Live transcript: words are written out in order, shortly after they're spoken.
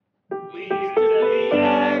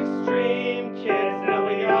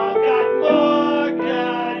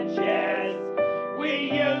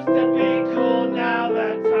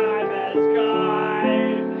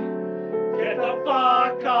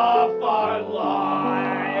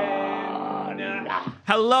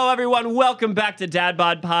Hello, everyone. Welcome back to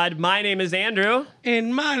DadBodPod. My name is Andrew.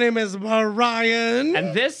 And my name is Brian.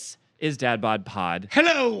 And this is DadBodPod.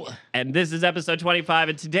 Hello. And this is episode 25.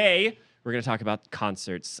 And today, we're going to talk about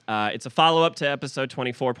concerts. It's a follow-up to episode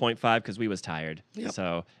 24.5 because we was tired. Yep.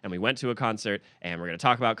 And we went to a concert, and we're going to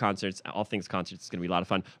talk about concerts, all things concerts. It's going to be a lot of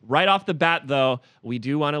fun. Right off the bat, though, we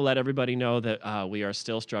do want to let everybody know that we are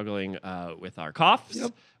still struggling with our coughs.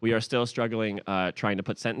 Yep. We are still struggling trying to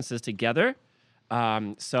put sentences together.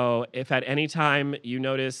 So if at any time you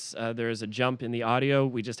notice there's a jump in the audio,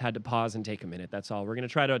 we just had to pause and take a minute. That's all. We're going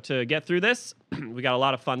to try to get through this. We got a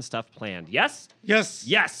lot of fun stuff planned. Yes? Yes.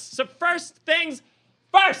 Yes. So first things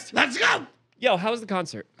first. Let's go. Yo, how was the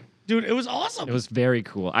concert? Dude, it was awesome. It was very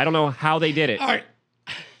cool. I don't know how they did it. All right.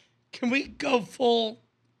 Can we go full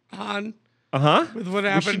on Uh-huh. with what We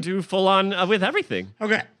happened? should do full on with everything.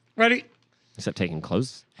 Okay. Ready? Except taking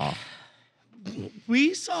clothes off.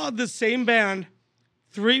 We saw the same band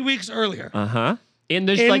 3 weeks earlier Uh-huh. In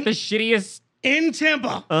the like the shittiest... in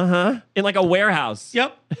Tampa. Uh-huh. In like a warehouse.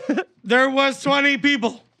 Yep. There was 20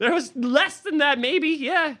 people. There was less than that, maybe.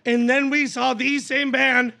 Yeah. And then we saw the same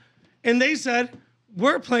band, and they said,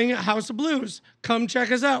 we're playing at House of Blues. Come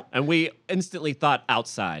check us out. And we instantly thought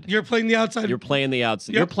outside. You're playing the outside. You're playing the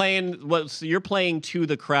outside. Yep. You're playing to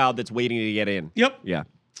the crowd that's waiting to get in. Yep. Yeah.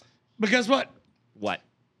 But guess what? What?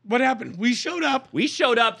 What happened? We showed up. We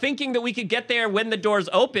showed up thinking that we could get there when the doors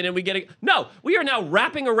open and No, we are now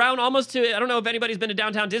wrapping around almost to, I don't know if anybody's been to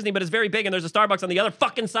downtown Disney, but it's very big and there's a Starbucks on the other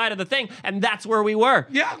fucking side of the thing. And that's where we were.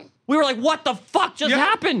 Yeah. We were like, what the fuck just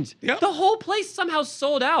happened? Yep. The whole place somehow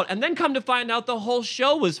sold out. And then come to find out the whole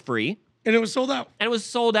show was free. And it was sold out. And it was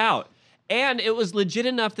sold out. And it was legit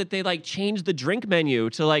enough that they like changed the drink menu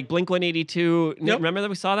to like Blink-182. Yep. Remember that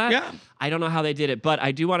we saw that? Yeah. I don't know how they did it, but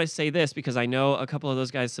I do want to say this because I know a couple of those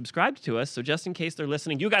guys subscribed to us. So just in case they're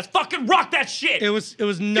listening, you guys fucking rock that shit. It was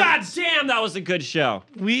God nuts. damn, that was a good show.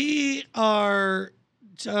 We are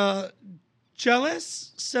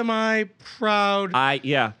jealous, semi-proud.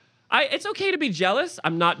 It's okay to be jealous.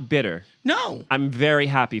 I'm not bitter. No. I'm very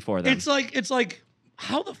happy for them. It's like,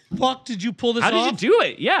 how the fuck did you pull this off? How did you do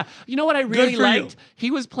it? Yeah. You know what I really for liked? you. He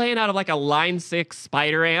was playing out of like a Line 6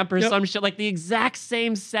 Spider amp or some shit, like the exact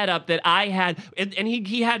same setup that I had. And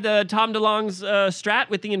he had the Tom DeLonge's Strat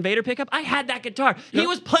with the Invader pickup. I had that guitar. He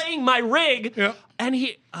was playing my rig. Yep. And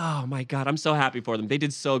oh my God, I'm so happy for them. They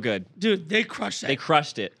did so good. Dude, they crushed it. They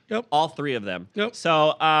crushed it. Yep. All three of them. Yep.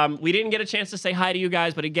 So we didn't get a chance to say hi to you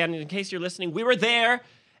guys, but again, in case you're listening, we were there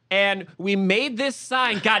and we made this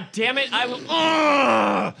sign. God damn it.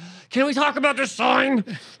 Can we talk about this sign?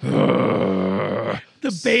 The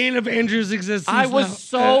bane of Andrew's existence. I was now.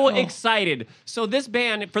 so excited. So this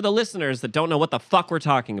band, for the listeners that don't know what the fuck we're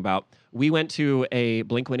talking about, we went to a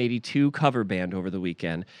Blink-182 cover band over the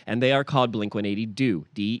weekend, and they are called Blink-182,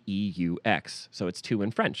 D-E-U-X. So it's two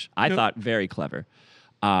in French. I thought very clever.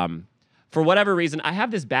 For whatever reason, I have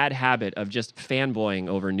this bad habit of just fanboying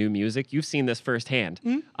over new music. You've seen this firsthand.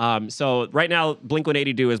 So right now,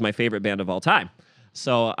 Blink-182 is my favorite band of all time.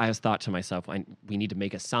 So I thought to myself, we need to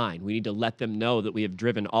make a sign. We need to let them know that we have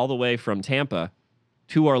driven all the way from Tampa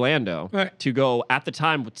to Orlando to go, at the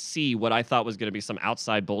time, see what I thought was going to be some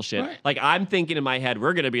outside bullshit. Right. Like, I'm thinking in my head,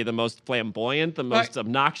 we're going to be the most flamboyant, the most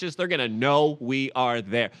obnoxious. They're going to know we are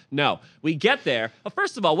there. No, we get there. Well,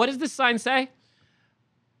 first of all, what does this sign say?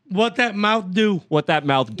 What that mouth do. What that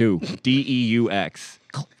mouth do. D-E-U-X.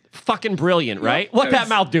 Fucking brilliant, right? What that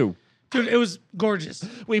mouth do. Dude, it was gorgeous.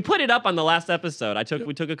 We put it up on the last episode.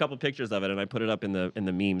 We took a couple pictures of it and I put it up in the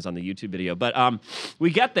memes on the YouTube video. But we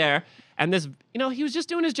get there and this, he was just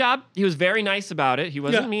doing his job. He was very nice about it. He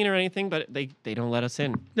wasn't mean or anything, but they don't let us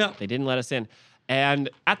in. No. They didn't let us in. And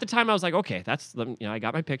at the time I was like, okay, I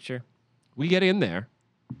got my picture. We get in there.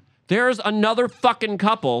 There's another fucking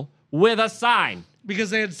couple with a sign.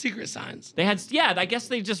 Because they had secret signs. They had, I guess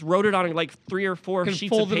they just wrote it on like 3 or 4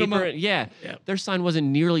 sheets of folded them paper. up. Yeah. Yep. Their sign wasn't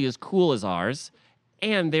nearly as cool as ours,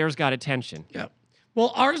 and theirs got attention. Yeah.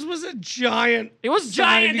 Well, ours was a giant. It was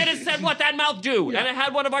giant, and it said, what that mouth do? Yeah. And it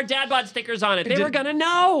had one of our DadBod stickers on it. They were going to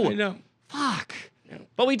know. I know. Fuck. Yeah.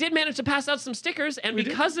 But we did manage to pass out some stickers, and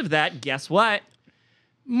because of that, guess what?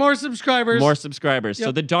 More subscribers. More subscribers. Yep.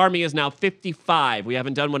 So the Darmy is now 55. We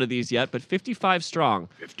haven't done one of these yet, but 55 strong.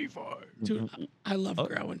 55. Dude, I love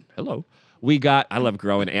growing. Hello. I love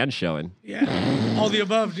growing and showing. Yeah. All the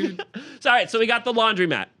above, dude. All right, so we got the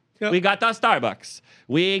laundromat. Yep. We got the Starbucks.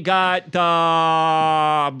 We got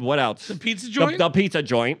the, what else? The pizza joint? The pizza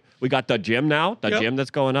joint. We got the gym now, the gym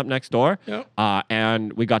that's going up next door. Yep.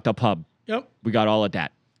 And we got the pub. Yep. We got all of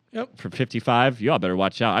that. Yep. For 55, y'all better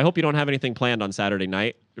watch out. I hope you don't have anything planned on Saturday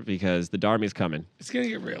night because the Darmy's coming. It's gonna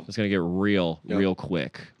get real. It's gonna get real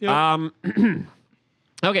quick. Yep.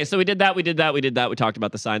 Okay, so we did that. We talked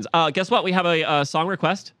about the signs. Guess what? We have a song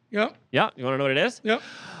request. Yep. Yeah, you want to know what it is? Yep.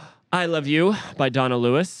 "I Love You" by Donna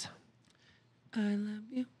Lewis. I love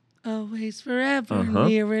you always, forever, Uh-huh.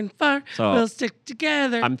 near and far. So, we'll stick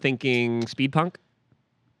together. I'm thinking speed punk.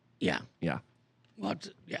 Yeah. Yeah. We'll have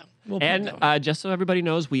to, yeah. We'll put And that one. just so everybody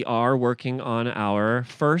knows, we are working on our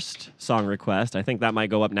first song request. I think that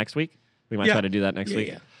might go up next week. We might Yeah. try to do that next Yeah,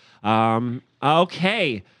 week. yeah.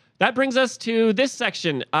 Okay. That brings us to this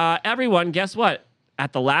section. Everyone, guess what?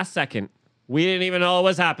 At the last second, we didn't even know what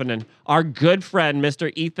was happening. Our good friend,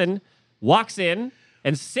 Mr. Ethan, walks in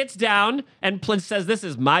and sits down and says, "This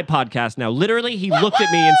is my podcast now." Literally, he looked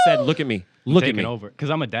at me and said, "Look at me. Look at Taking me." over because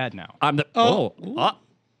I'm a dad now. I'm the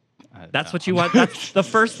that's what you want. That's the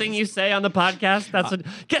first thing you say on the podcast. That's what.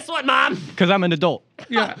 Guess what, Mom? Because I'm an adult.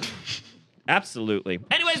 Yeah. Absolutely.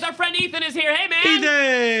 Anyways, our friend Ethan is here. Hey, man.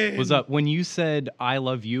 Ethan! What's up? When you said "I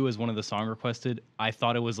love you" as one of the song requested, I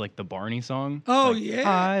thought it was like the Barney song. Oh, Like, yeah.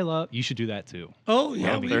 I love. You should do that too. Oh,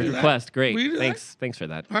 yeah. Well, We Third do that. request. Great. We do that? Thanks for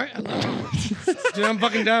that. All right. I love it. Dude, I'm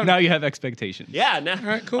fucking down. Now you have expectations. Yeah. Now, All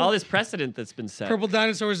right, cool. all this precedent that's been set. Purple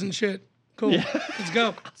dinosaurs and shit. Cool. Let's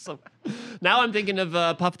go. So, now I'm thinking of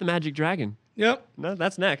Puff the Magic Dragon. Yep. No,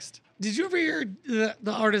 that's next. Did you ever hear the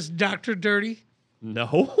artist Dr. Dirty?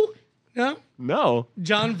 No. No? No.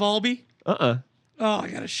 John Volby? Oh, I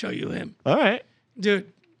got to show you him. All right.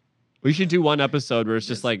 Dude. We should do one episode where it's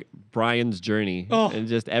just like Brian's journey Oh. and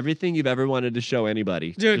just everything you've ever wanted to show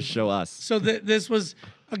anybody. Dude. Just show us. So this was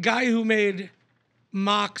a guy who made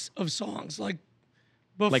mocks of songs. Like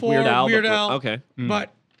before Like Weird Al. Weird but- Al. Okay.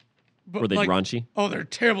 But Were they like, raunchy? Oh, they're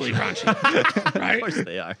terribly raunchy. Of course Right?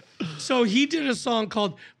 they are. So he did a song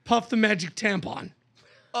called Puff the Magic Tampon.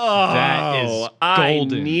 Oh, That is I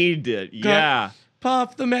golden. need it. Yeah.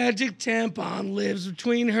 Puff the magic tampon lives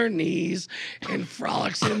between her knees and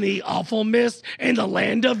frolics in the awful mist in the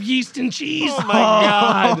land of yeast and cheese. Oh my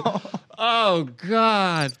God. Oh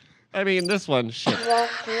God. I mean, this one. Shit. I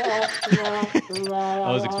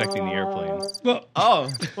was expecting the airplane. Well,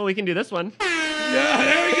 Well, we can do this one. yeah,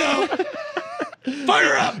 there we go.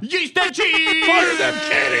 Fire up. Yeast and cheese. Fire them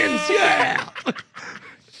cannons. Yeah.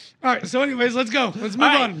 All right. So, anyways, let's go. Let's move All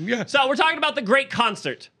right. on. Yeah. So we're talking about the great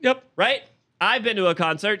concert, Yep. right? I've been to a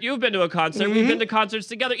concert. You've been to a concert. We've been to concerts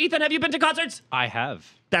together. Ethan, have you been to concerts? I have.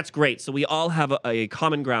 That's great. So we all have a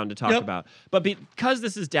common ground to talk Yep. about. But because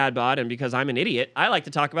this is DadBod and because I'm an idiot, I like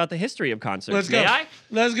to talk about the history of concerts. Let's go. May I?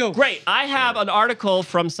 Let's go. Great. I have an article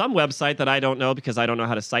from some website that I don't know because I don't know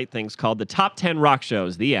how to cite things called the Top 10 Rock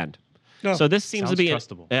Shows, the end. No. So this seems to Sounds be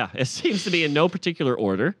trustable. it seems to be in no particular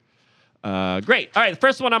order. Great. All right, the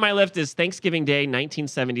first one on my list is Thanksgiving Day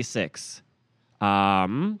 1976.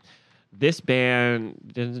 This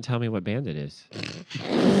band doesn't tell me what band it is.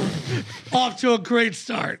 Off to a great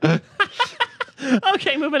start.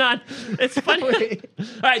 Okay, moving on. It's funny. All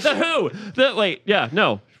right, The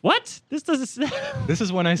Who. What? This doesn't. This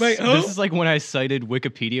is when I. Wait, who? This is like when I cited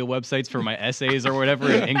Wikipedia websites for my essays or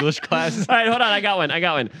whatever in English class. All right, hold on. I got one.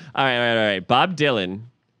 All right. Bob Dylan.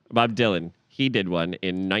 He did one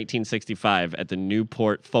in 1965 at the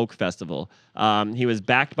Newport Folk Festival. He was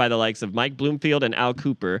backed by the likes of Mike Bloomfield and Al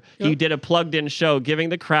Cooper. He Yep. did a plugged-in show, giving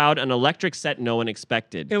the crowd an electric set no one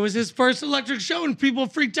expected. It was his first electric show, and people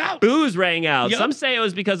freaked out. Boos rang out. Yep. Some say it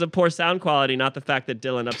was because of poor sound quality, not the fact that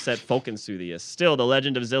Dylan upset folk enthusiasts. Still, the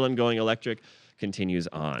legend of Dylan going electric continues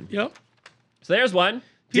on. Yep. So there's one.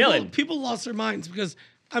 Dylan. People lost their minds because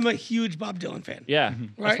I'm a huge Bob Dylan fan. Yeah,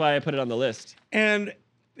 Right. that's why I put it on the list. And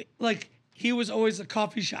like he was always a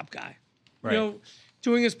coffee shop guy, Right. you know,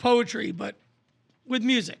 doing his poetry, but with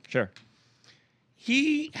music. Sure.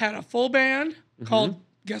 He had a full band called,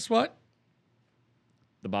 guess what?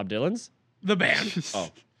 The Bob Dylans? The Band. Oh,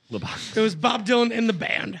 the Bob. It was Bob Dylan and the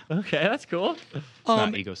band. Okay, that's cool.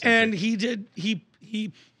 not egocentric. And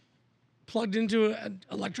he plugged into an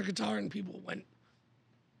electric guitar, and people went,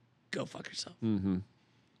 "Go fuck yourself."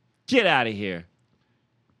 Get out of here.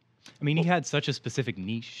 I mean, he had such a specific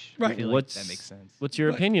niche. Right. I feel like that makes sense. What's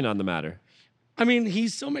your But- opinion on the matter? I mean, he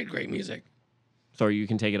still made great music. So you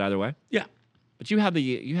can take it either way. Yeah. But you have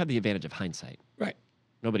the advantage of hindsight. Right.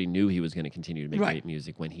 Nobody knew he was going to continue to make Right. great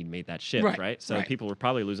music when he made that shift, Right, right? So right. people were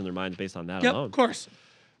probably losing their minds based on that Yep. alone. Of course.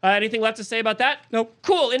 Anything left to say about that? Nope.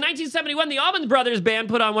 Cool. In 1971, the Allman Brothers Band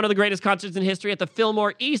put on one of the greatest concerts in history at the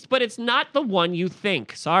Fillmore East, but it's not the one you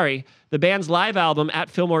think. Sorry. The band's live album at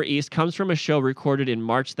Fillmore East comes from a show recorded in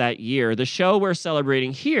March that year. The show we're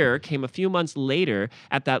celebrating here came a few months later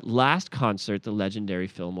at that last concert, the legendary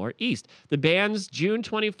Fillmore East. The band's June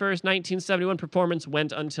 21st, 1971 performance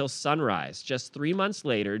went until sunrise. Just 3 months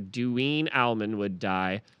later, Dwayne Allman would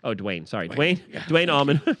die. Oh, Dwayne. Sorry. Dwayne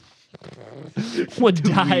Allman. would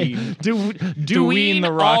die. Dwayne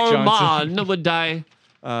the Rock Allman would die.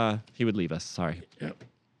 He would leave us. Sorry. Yep.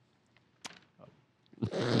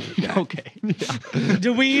 Okay.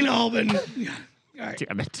 Dwayne Allman. Yeah. All right.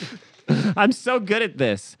 Damn it. I'm so good at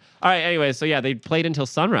this. All right, anyway, so yeah, they played until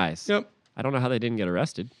sunrise. Yep. I don't know how they didn't get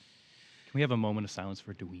arrested. Can we have a moment of silence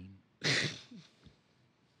for Dwayne?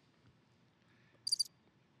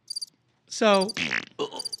 So,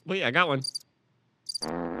 Wait, I got one.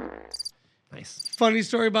 Nice. funny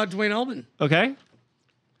story about Dwayne Allman. Okay.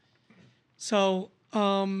 So,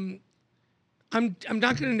 I'm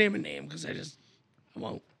not going to name a name because I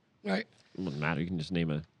won't. Right? It doesn't matter. You can just name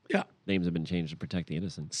a. Yeah. Names have been changed to protect the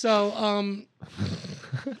innocent. So,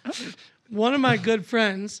 one of my good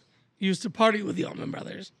friends used to party with the Allman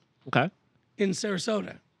Brothers Okay. in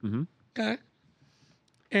Sarasota. Mm-hmm. Okay.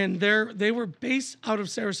 And they were based out of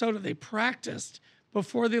Sarasota. They practiced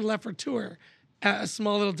before they left for tour at a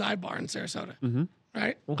small little dive bar in Sarasota. Mm-hmm.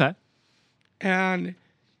 Right? Okay. And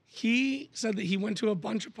he said that he went to a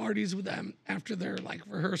bunch of parties with them after their like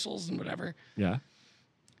rehearsals and whatever. Yeah.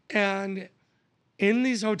 And in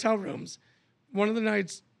these hotel rooms, one of the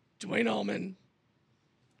nights, Dwayne Allman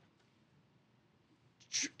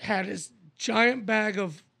had his giant bag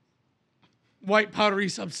of white powdery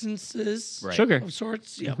substances Right. Sugar. of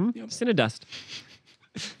sorts. Yep, yep. Cinnadust.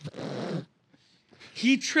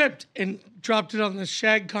 He tripped and dropped it on the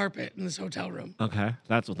shag carpet in this hotel room. Okay.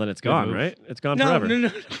 That's then it's gone, move. right? It's gone No, forever. no, no,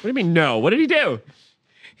 no. What do you mean no? What did he do?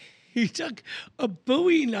 He took a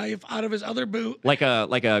Bowie knife out of his other boot. Like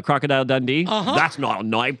a Crocodile Dundee? Uh-huh. That's not a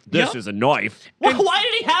knife. This Yep. is a knife. Well, why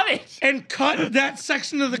did he have it? And cut that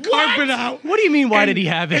section of the carpet out. What do you mean, why and- did he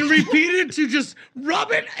have it? And repeated to just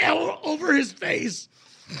rub it over his face.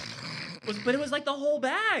 But it was like the whole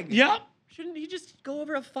bag. Yep. Shouldn't he just go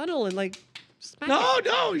over a funnel and like smack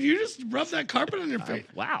No, you just rub that carpet on your face.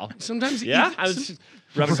 it? Wow. Sometimes he Yeah, eats, I was just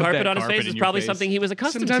rubbing Rub carpet that on his carpet face in is your probably face. something he was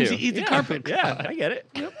accustomed Sometimes to. he eats the Yeah. carpet. Yeah, I get it.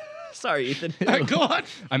 Sorry, Ethan. All right, go on.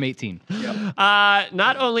 I'm 18.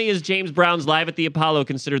 Not only is James Brown's Live at the Apollo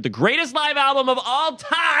considered the greatest live album of all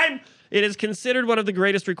time, it is considered one of the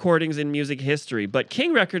greatest recordings in music history. But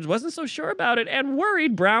King Records wasn't so sure about it and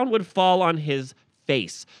worried Brown would fall on his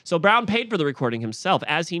face. So Brown paid for the recording himself,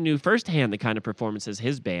 as he knew firsthand the kind of performances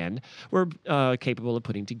his band were capable of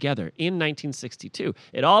putting together. In 1962,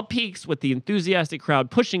 it all peaks with the enthusiastic crowd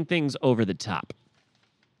pushing things over the top.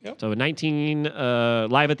 Yep. So in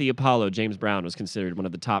Live at the Apollo, James Brown was considered one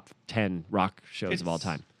of the top 10 rock shows of all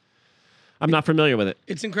time. I'm not familiar with it.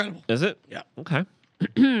 It's incredible. Is it? Yeah. Okay.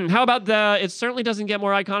 How about it certainly doesn't get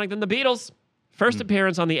more iconic than the Beatles. First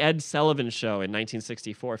appearance on the Ed Sullivan Show in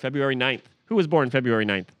 1964, February 9th. Who was born February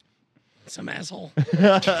 9th? Some asshole.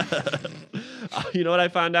 You know what I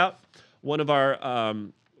found out? One of our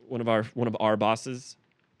bosses,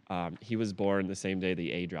 he was born the same day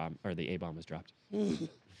the A bomb was dropped.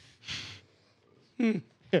 I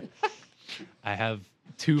have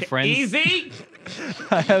two friends. Easy.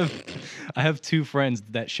 I have two friends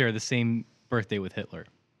that share the same birthday with Hitler.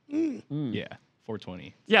 Yeah,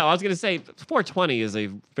 420. Yeah, I was gonna say 420 is a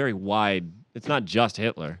very wide. It's not just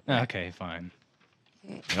Hitler. Okay, fine.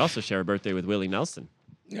 They also share a birthday with Willie Nelson.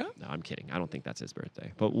 Yeah. No, I'm kidding. I don't think that's his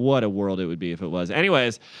birthday. But what a world it would be if it was.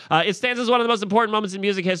 Anyways, it stands as one of the most important moments in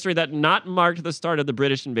music history that not marked the start of the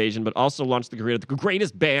British invasion, but also launched the career of the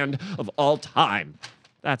greatest band of all time.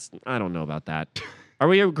 I don't know about that. Are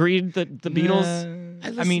we agreed that the Beatles?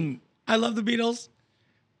 I love the Beatles.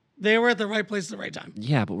 They were at the right place at the right time.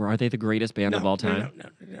 Yeah, but are they the greatest band of all time?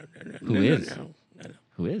 No. Who no, is? No.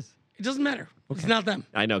 Who is? It doesn't matter. It's not them.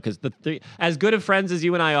 I know, because as good of friends as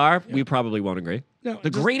you and I are, we probably won't agree. No, The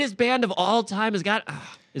greatest band of all time has got.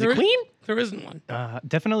 Is There it Queen? There isn't one.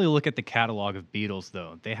 Definitely look at the catalog of Beatles,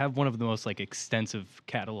 though. They have one of the most extensive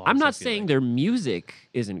catalogs. I'm I not feel saying like. their music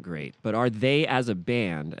isn't great, but are they as a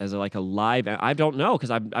band, as a live? I don't know, because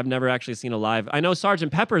I've never actually seen a live. I know Sgt.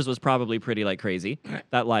 Pepper's was probably pretty crazy, Right.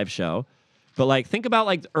 that live show. But think about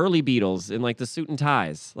the early Beatles in the suit and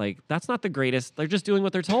ties. That's not the greatest. They're just doing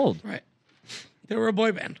what they're told. Right. They were a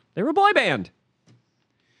boy band. They were a boy band.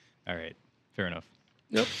 All right, fair enough.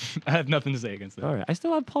 Nope. I have nothing to say against that. All right. I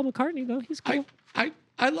still have Paul McCartney though. He's cool.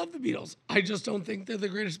 I love the Beatles. I just don't think they're the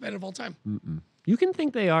greatest band of all time. You can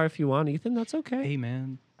think they are if you want, Ethan. That's okay. Hey,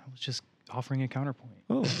 man, I was just offering a counterpoint.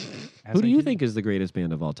 Oh, As who do I you do. think is the greatest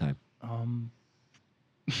band of all time?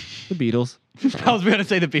 The Beatles. I was going to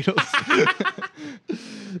say the Beatles.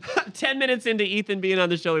 10 minutes into Ethan being on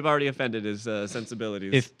the show, we've already offended his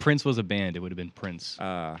sensibilities. If Prince was a band, it would have been Prince.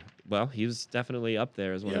 Well, he was definitely up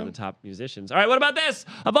there as one of the top musicians. All right, what about this?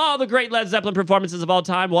 Of all the great Led Zeppelin performances of all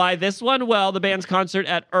time, why this one? Well, the band's concert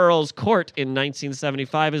at Earl's Court in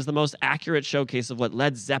 1975 is the most accurate showcase of what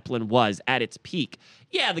Led Zeppelin was at its peak.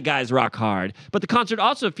 Yeah, the guys rock hard, but the concert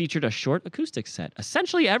also featured a short acoustic set.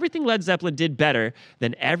 Essentially, everything Led Zeppelin did better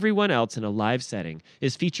than everyone else in a live setting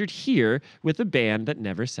is featured here with a band that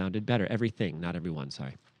never sounded better. Everything, not everyone,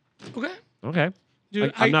 sorry. Okay. Okay.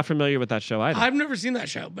 Dude, I'm not familiar with that show either. I've never seen that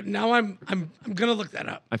show, but now I'm gonna look that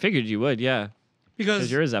up I figured you would, yeah. because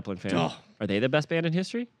Because you're a Zeppelin fan. Oh. Are they the best band in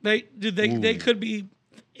history? they could be,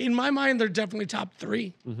 in my mind, they're definitely top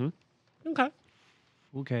 3. Okay.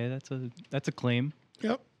 Okay, that's a claim.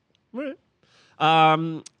 Yep. Right.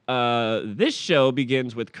 This show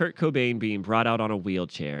begins with Kurt Cobain being brought out on a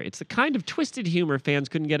wheelchair. It's the kind of twisted humor fans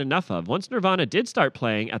couldn't get enough of. Once Nirvana did start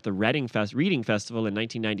playing at the Reading Reading Festival in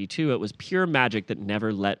 1992, it was pure magic that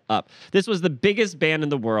never let up. This was the biggest band in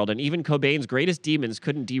the world, and even Cobain's greatest demons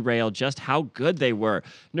couldn't derail just how good they were.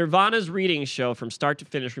 Nirvana's Reading show from start to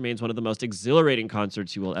finish remains one of the most exhilarating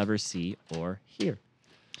concerts you will ever see or hear.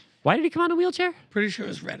 Why did he come on a wheelchair? Pretty sure it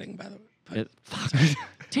was Reading, by the way. Fuck.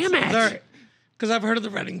 Damn it. Sorry. Because I've heard of the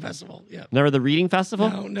Reading Festival. Yeah. Never the Reading Festival?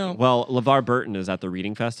 No. Well, LeVar Burton is at the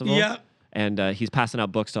Reading Festival. Yeah. And he's passing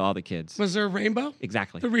out books to all the kids. Was there a rainbow?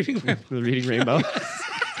 Exactly. The Reading Rainbow. The Reading Rainbow.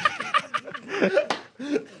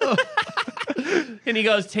 And he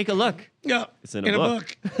goes, take a look. Yeah. It's in a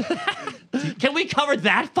book. book. Can we cover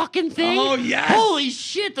that fucking thing? Oh, yes. Holy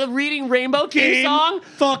shit, the Reading Rainbow theme Game song?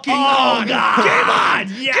 fucking Oh, on. God. Game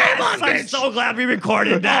on. Yes. Game on, I'm bitch. so glad we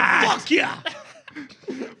recorded that. Oh, fuck yeah.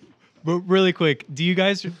 But really quick, do you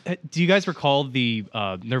guys recall the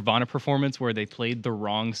Nirvana performance where they played the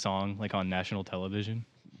wrong song like on national television?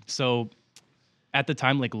 So at the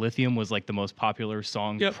time, like Lithium was like the most popular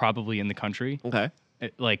song probably in the country. Okay.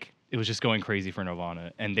 It was just going crazy for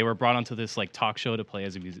Nirvana, and they were brought onto this like talk show to play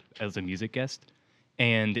as a music guest,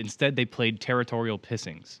 and instead they played Territorial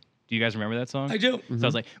Pissings. Do you guys remember that song? I do. So I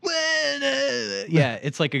was like, yeah,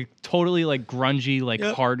 it's like a totally like grungy, like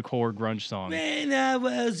hardcore grunge song. When I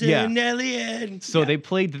was an alien. So they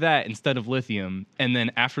played that instead of Lithium, and then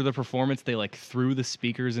after the performance, they like threw the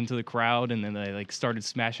speakers into the crowd, and then they like started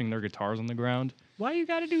smashing their guitars on the ground. Why you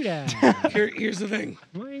gotta do that? Here's the thing.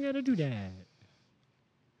 Why you gotta do that?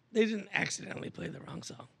 They didn't accidentally play the wrong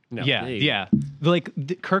song. No, Yeah.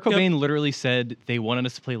 Kurt Cobain literally said they wanted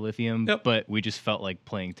us to play Lithium, but we just felt like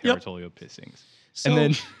playing Territorial Pissings. So,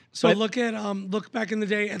 And then, look back in the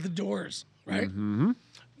day at the Doors, right? Mm-hmm.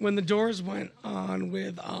 When the Doors went on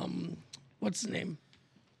with what's his name?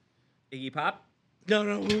 Iggy Pop? No,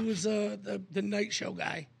 who was the night show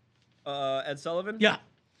guy? Ed Sullivan? Yeah.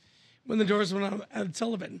 When the Doors went on with Ed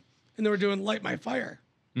Sullivan, and they were doing "Light My Fire,"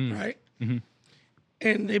 right? Mm-hmm.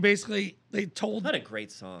 And they told What a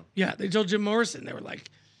great song. they told Jim Morrison, they were like,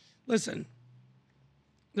 listen,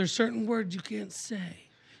 there's certain words you can't say.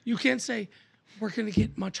 You can't say, we're going to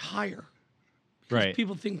get much higher. Because right.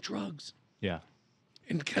 people think drugs. Yeah.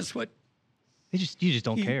 And guess what? You just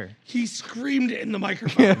don't care. He screamed it in the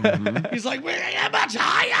microphone. He's like, we're going to get much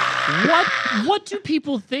higher. What do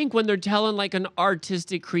people think when they're telling like an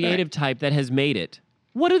artistic, creative type that has made it?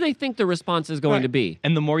 What do they think the response is going to be?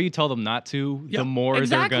 And the more you tell them not to, the more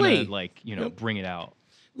they're going to bring it out.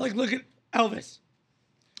 Like, look at Elvis.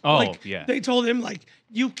 Oh, They told him, like,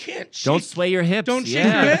 you can't Don't sway your hips. Don't shake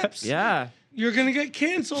your hips. Yeah. You're going to get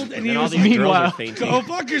canceled. And he And all was these like, girls are fainting. go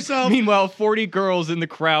fuck yourself. Meanwhile, 40 girls in the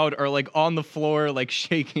crowd are like on the floor, like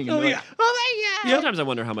shaking. And Oh, they're yeah. like, oh my God. Sometimes I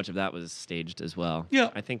wonder how much of that was staged as well. Yeah.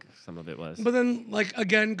 I think some of it was. But then, like,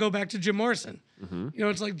 again, go back to Jim Morrison. Mm-hmm. You know,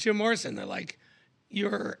 it's like Jim Morrison. They're like,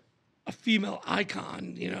 you're a female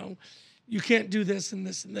icon, you know. You can't do this and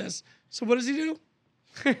this and this. So what does he do?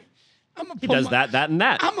 He does that, and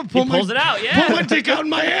that. I'm gonna pull he pulls it out, pull my dick out in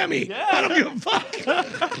Miami. I don't give a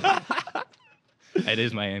fuck. It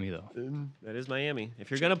is Miami, though. That is Miami. If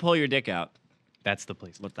you're going to pull your dick out, That's the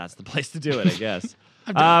place. well, that's the place to do it, I guess.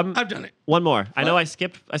 I've done it. One more. I know I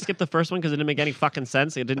skipped the first one because it didn't make any fucking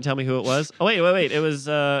sense. It didn't tell me who it was. Oh, wait. It was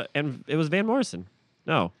Van Morrison.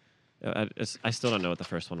 No. I still don't know what the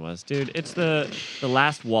first one was. Dude, it's the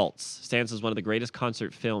Last Waltz. Stands as one of the greatest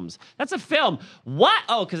concert films. That's a film. What?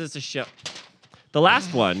 Oh, because it's a show. The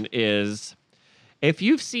last one is If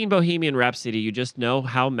you've seen Bohemian Rhapsody, you just know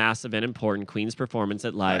how massive and important Queen's performance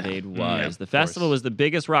at Live Aid was. The festival was the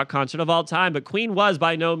biggest rock concert of all time, but Queen was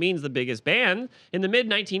by no means the biggest band. In the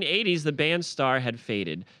mid-1980s, the band's star had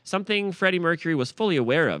faded, something Freddie Mercury was fully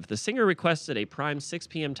aware of. The singer requested a prime 6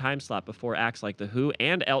 p.m. time slot before acts like The Who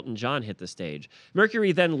and Elton John hit the stage.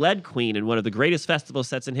 Mercury then led Queen in one of the greatest festival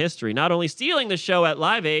sets in history, not only stealing the show at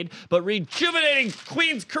Live Aid, but rejuvenating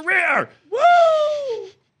Queen's career. Woo!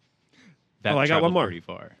 That I got one more. Pretty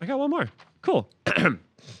far. I got one more. Cool. Are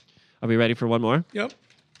we ready for one more? Yep.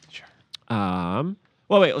 Sure. Well,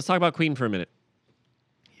 wait. Let's talk about Queen for a minute.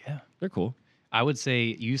 Yeah. They're cool. I would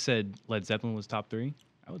say you said Led Zeppelin was top 3.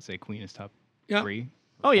 I would say Queen is top 3.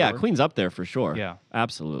 Oh yeah, 4. Queen's up there for sure. Yeah.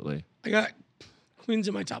 Absolutely. I got Queen's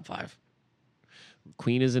in my top 5.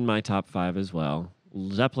 Queen is in my top 5 as well.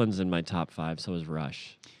 Zeppelin's in my top 5. So is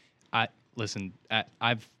Rush.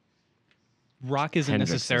 Rock isn't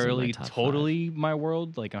Hendrix is in necessarily my top totally my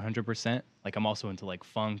world, like 100%. Like I'm also into like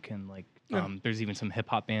funk and like there's even some hip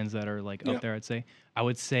hop bands that are like up there. I'd say I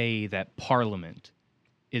would say that Parliament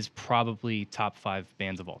is probably top 5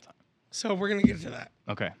 bands of all time. So we're gonna get to that.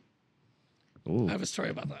 Okay. Ooh. I have a story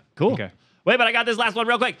about that. Cool. Okay. Wait, but I got this last one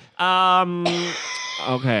real quick.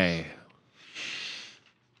 Okay.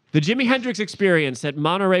 The Jimi Hendrix Experience at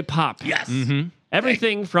Monterey Pop. Yes. Mm-hmm.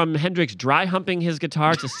 Everything from Hendrix dry humping his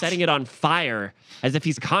guitar to setting it on fire as if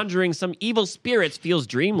he's conjuring some evil spirits feels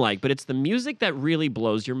dreamlike, but it's the music that really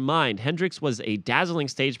blows your mind. Hendrix was a dazzling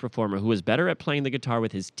stage performer who was better at playing the guitar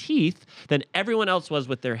with his teeth than everyone else was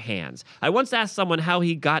with their hands. I once asked someone how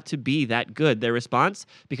he got to be that good. Their response,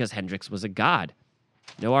 because Hendrix was a god.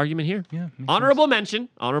 No argument here. Yeah. Honorable mention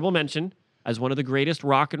as one of the greatest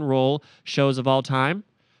rock and roll shows of all time,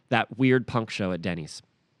 that weird punk show at Denny's.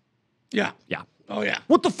 Yeah. Yeah. Oh yeah.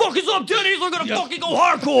 What the fuck is up, Denny's? We're gonna fucking go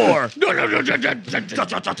hardcore. No.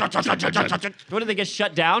 What did they get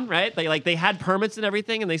shut down? Right? They had permits and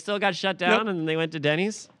everything, and they still got shut down, and then they went to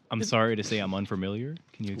Denny's. I'm sorry to say I'm unfamiliar.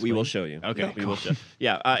 Can you explain? We will show you. Okay. We will show.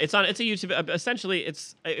 Yeah, it's a YouTube. Essentially,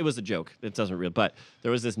 it was a joke. It doesn't real, but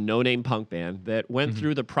there was this no-name punk band that went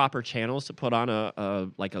through the proper channels to put on a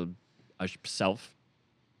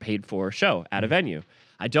self-paid-for show at a venue.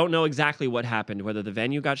 I don't know exactly what happened, whether the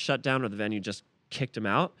venue got shut down or the venue just kicked them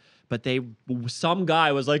out, but some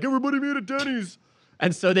guy was like, everybody meet at Denny's.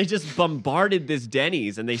 And so they just bombarded this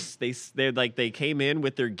Denny's, and they came in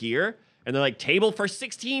with their gear, and they're like, table for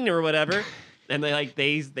 16 or whatever. And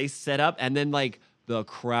they set up, and then like the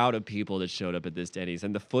crowd of people that showed up at this Denny's,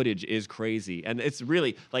 and the footage is crazy. And it's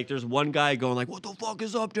really like there's one guy going like, what the fuck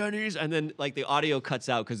is up, Denny's? And then like the audio cuts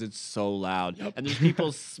out because it's so loud. Yep. And there's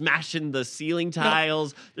people smashing the ceiling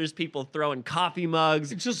tiles. Yep. There's people throwing coffee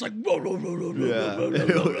mugs. It's just like It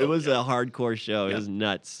was a hardcore show. It was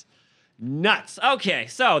nuts. Okay,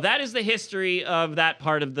 so that is the history of that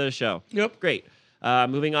part of the show. Yep. Great.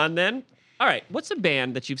 Moving on then. All right, what's a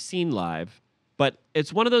band that you've seen live, but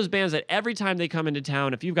it's one of those bands that every time they come into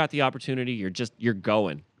town, if you've got the opportunity, you're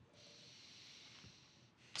going.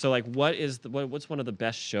 So like, what's one of the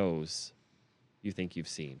best shows you think you've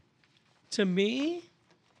seen? To me,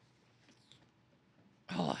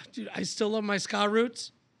 oh, dude, I still love my ska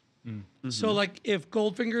roots. Mm-hmm. So like, if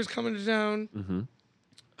Goldfinger's coming to town,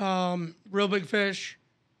 Real Big Fish.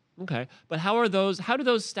 Okay, but how do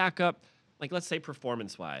those stack up? Like, let's say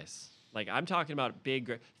performance-wise. Like, I'm talking about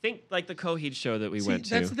think like the Coheed show that we went to.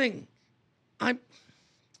 That's the thing. I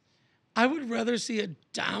would rather see a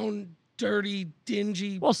down, dirty,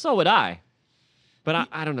 dingy. Well, so would I. But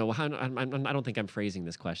I don't know. I don't think I'm phrasing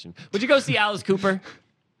this question. Would you go see Alice Cooper?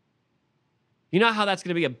 You know how that's going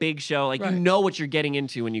to be a big show? Like, you know what you're getting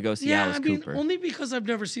into when you go see Alice Cooper. Only because I've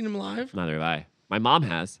never seen him live. Neither have I. My mom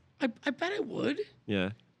has. I bet I would. Yeah.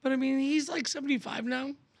 But I mean, he's like 75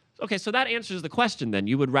 now. Okay, so that answers the question then.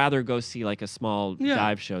 You would rather go see like a small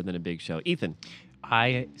dive show than a big show. Ethan.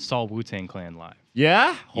 I saw Wu-Tang Clan live.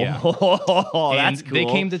 Yeah? Yeah. Oh, that's cool. They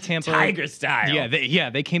came to Tampa. Tiger style.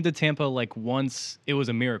 Yeah, they came to Tampa like once. It was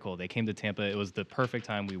a miracle. They came to Tampa. It was the perfect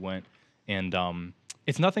time we went. And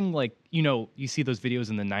it's nothing like, you see those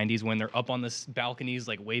videos in the 90s when they're up on the balconies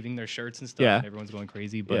like waving their shirts and stuff and everyone's going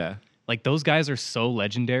crazy. But like those guys are so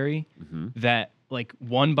legendary that like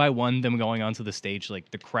one by one, them going onto the stage,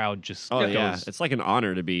 like the crowd just goes. It's like an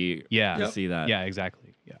honor to be to see that. Yeah,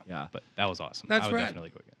 exactly. Yeah. But that was awesome. That's I would rad. definitely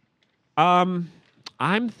go again.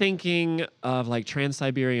 I'm thinking of like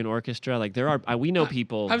Trans-Siberian Orchestra. Like we know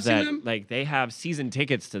people I've that seen them. like they have season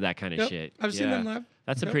tickets to that kind of shit. I've seen them live.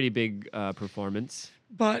 That's a pretty big performance.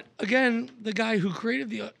 But again, the guy who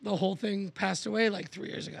created the whole thing passed away like 3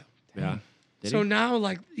 years ago. Yeah. So now,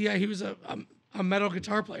 like, he was a metal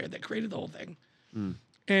guitar player that created the whole thing.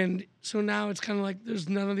 And so now it's kind of like there's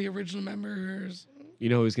none of the original members. You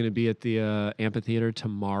know who's going to be at the amphitheater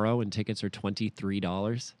tomorrow and tickets are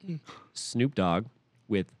 $23? Snoop Dogg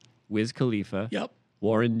with Wiz Khalifa, Yep.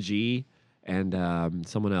 Warren G, and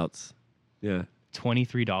someone else. Yeah.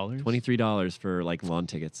 $23? $23 for like lawn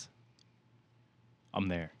tickets. I'm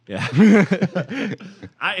there. Yeah.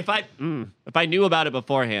 If I knew about it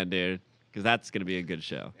beforehand, dude, because that's gonna be a good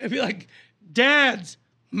show. It'd be like, dads,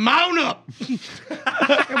 mount up.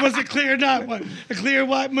 It was a clear night one, a clear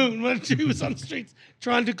white moon when she was on the streets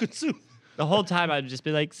trying to consume. The whole time I'd just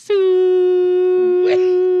be like, "Soup."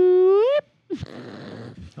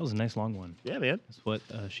 That was a nice long one. Yeah, man. That's what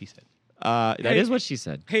she said. That is what she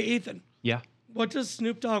said. Hey, Ethan, Yeah. what does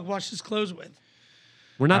Snoop Dogg wash his clothes with?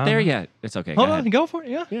 We're not there yet. It's okay. Hold go on, ahead. go for it.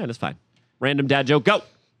 Yeah. Yeah, that's fine. Random dad joke. Go.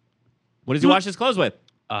 What does he wash his clothes with?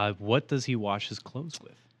 What does he wash his clothes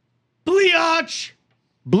with? Bleach.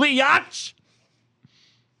 Bleach.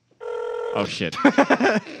 Oh shit.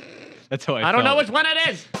 That's how I don't know which one it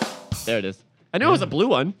is. There it is. I knew it was a blue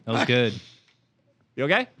one. That was good. You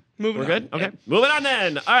okay? Moving We're on. good? Okay. Yep. Moving on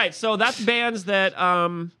then. All right, so that's bands that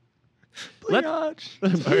Bleach.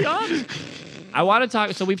 I want to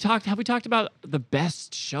talk. So have we talked about the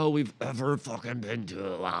best show we've ever fucking been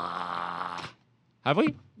to? Have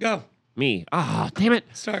we? Go. Me. Ah, damn it.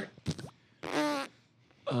 Start.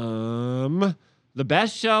 The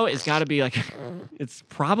best show is got to be like, it's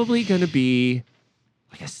probably going to be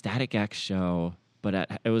like a Static X show, but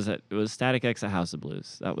it was Static X at House of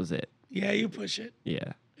Blues. That was it. Yeah, you push it.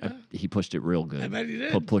 Yeah. He pushed it real good. I bet he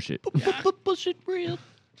did. Push it. Push it real.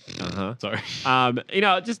 Sorry.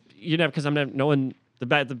 Just because I'm never, no one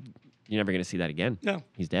you're never gonna see that again. No.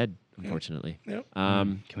 He's dead, unfortunately. Yep.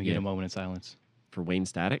 Can we get a moment of silence? for Wayne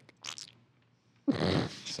Static?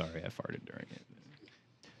 Sorry, I farted during it.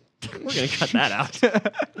 We're gonna cut that out.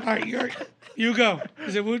 All right, you go.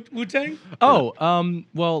 Is it Wu-Tang?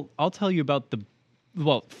 Well, I'll tell you about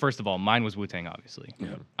well, first of all, mine was Wu-Tang, obviously.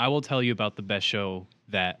 Yeah. I will tell you about the best show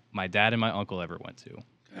that my dad and my uncle ever went to.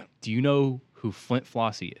 Yeah. Do you know who Flint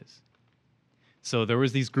Flossie is? So there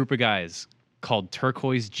was these group of guys called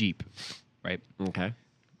Turquoise Jeep, right? Okay.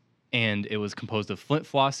 And it was composed of Flint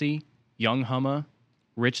Flossie, Young Humma,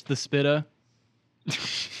 Rich the Spitta,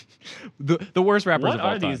 the worst rappers What of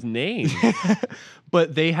all are time. these names?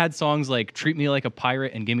 But they had songs like Treat Me Like a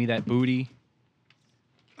Pirate and Give Me That Booty.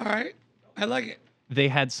 All right, I like it. They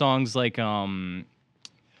had songs like I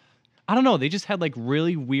don't know, they just had like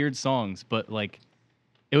really weird songs, but like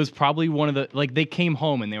it was probably one of the like they came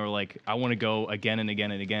home and they were like, I want to go again and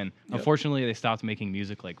again and again. Yep. Unfortunately, they stopped making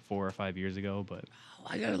music like 4 or 5 years ago, but Oh,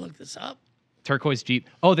 I gotta look this up. Turquoise Jeep.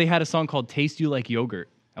 Oh, they had a song called Taste You Like Yogurt.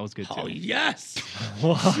 That was good too. Oh yes.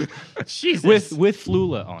 Jesus. With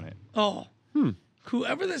Flula on it. Oh.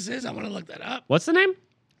 Whoever this is, I want to look that up. What's the name?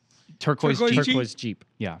 Turquoise Turquoise Jeep. Jeep? Turquoise Jeep.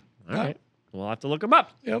 Yeah. All right. We'll have to look them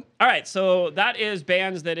up. Yep. All right, so that is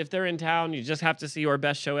bands that if they're in town, you just have to see, or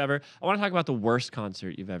best show ever. I want to talk about the worst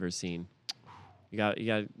concert you've ever seen. You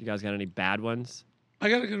guys got any bad ones? I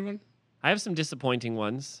got a good one. I have some disappointing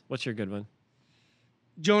ones. What's your good one?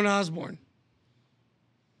 Joan Osborne.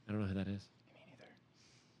 I don't know who that is.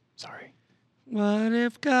 Sorry. What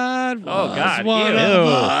if God was Oh God! one Ew. of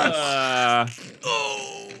us?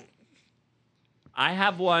 I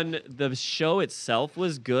have one. The show itself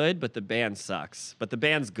was good, but the band sucks. But the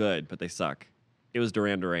band's good, but they suck. It was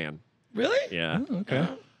Duran Duran. Really? Yeah. Oh, okay.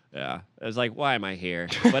 Yeah. It was like, why am I here?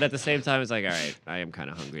 But at the same time, it's like, all right, I am kind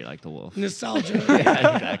of hungry like the wolf. Nostalgia.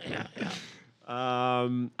 Yeah, exactly.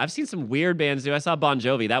 I've seen some weird bands do. I saw Bon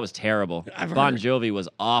Jovi. That was terrible. I've Bon heard. Jovi was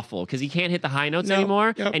awful because he can't hit the high notes No.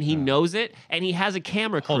 anymore, Yep. and he knows it, and he has a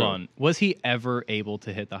camera crew. Hold on. Was he ever able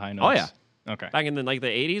to hit the high notes? Oh, yeah. Okay. Back in the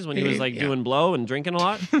 80s when he was like Yeah. doing blow and drinking a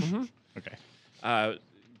lot. Mhm. Okay.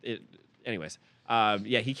 Anyways,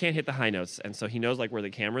 he can't hit the high notes, and so he knows like where the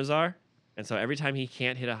cameras are, and so every time he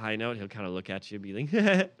can't hit a high note, he'll kind of look at you and be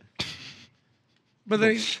like, But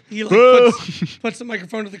then he like puts the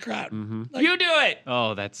microphone to the crowd. Like, "You do it."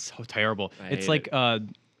 Oh, that's so terrible. I It's hate like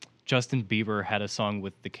Justin Bieber had a song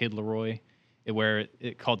with the Kid Leroy where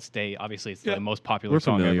it called Stay. Obviously, it's Yeah. the most popular We're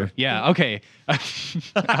song familiar. ever. Yeah, okay. I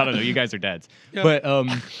don't know. You guys are dads. Yeah. But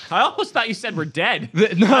I almost thought you said we're dead. no.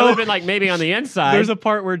 I would have been like maybe on the inside. There's a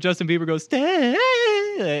part where Justin Bieber goes, Stay.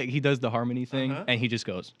 Like, he does the harmony thing, and he just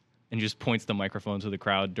goes and just points the microphone to the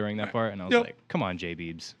crowd during that part. And I was Yep. like, come on, J.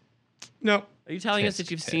 Biebs. no. Are you telling us Tisk,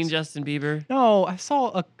 that you've tisk. seen Justin Bieber?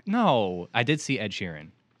 No, I did see Ed Sheeran.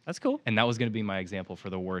 That's cool. And that was going to be my example for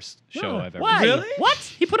the worst show I've ever Why? seen. Really? What?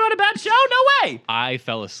 He put on a bad show? No way. I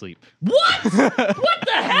fell asleep. What? What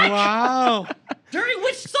the heck? Wow. During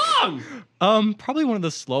which song? Probably one of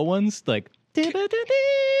the slow ones, like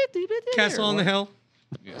Castle on the Hill.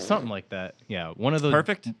 Something like that. Yeah, one of the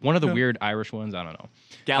Perfect. One of the weird Irish ones. I don't know.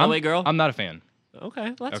 Galloway Girl? I'm not a fan. Okay,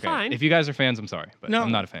 that's Okay, fine. if you guys are fans, I'm sorry, but No.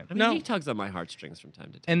 I'm not a fan. I mean, No. he tugs on my heartstrings from time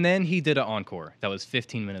to time. And then he did an encore that was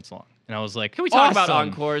 15 minutes long, and I was like, Can we talk about awesome.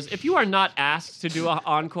 encores? If you are not asked to do an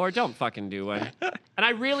encore, don't fucking do one. And I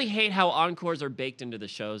really hate how encores are baked into the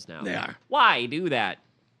shows now. They are. Why do that?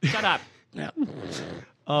 Shut up. Yeah.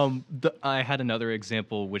 I had another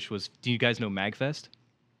example, which was, do you guys know MagFest?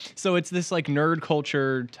 So it's this like nerd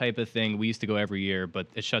culture type of thing. We used to go every year, but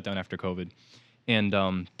it shut down after COVID.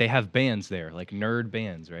 And they have bands there, like nerd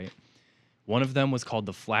bands, right? One of them was called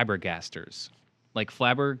the Flabbergasters. Like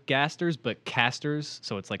Flabbergasters, but casters,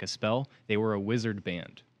 so it's like a spell. They were a wizard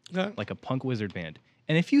band, Okay. like a punk wizard band.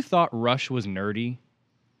 And if you thought Rush was nerdy,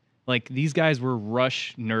 like these guys were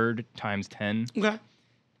Rush nerd times 10. Okay.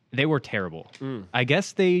 They were terrible. I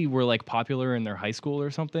guess they were like popular in their high school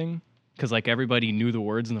or something, because like everybody knew the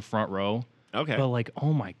words in the front row. Okay. But like,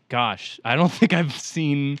 oh my gosh, I don't think I've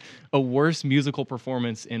seen a worse musical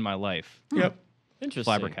performance in my life. Yep.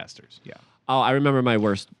 Interesting. Flabbergasters, yeah. Oh, I remember my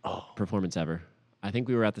worst performance ever. I think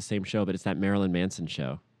we were at the same show, but it's that Marilyn Manson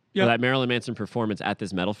show. Yep. Or that Marilyn Manson performance at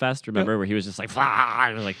this metal fest, remember, where he was just like, "Flah,"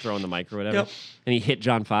 and like throwing the mic or whatever. Yep. And he hit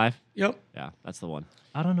John 5. Yep. Yeah, that's the one.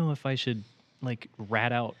 I don't know if I should like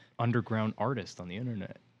rat out underground artists on the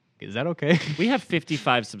internet. Is that okay? We have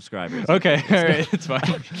 55 subscribers. Okay, all right, it's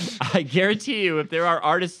fine. I guarantee you, if there are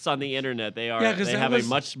artists on the internet, they are Yeah, 'cause they that have was- a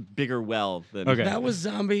much bigger well than. Okay. That was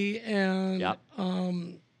Zombie and Yep.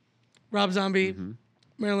 Rob Zombie, Mm-hmm.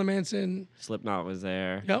 Marilyn Manson. Slipknot was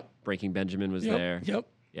there. Yep. Breaking Benjamin was Yep. there. Yep.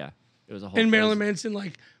 Yeah, it was a whole. And Marilyn it was- Manson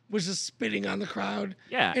like was just spitting on the crowd.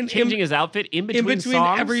 Yeah, And changing his outfit in between,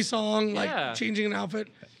 songs. every song, like Yeah. changing an outfit.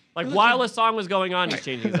 Like while a song was going on, he's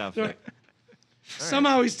changing his outfit. Right.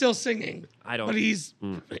 Somehow he's still singing. I don't- But he's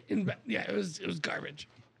yeah, it was garbage.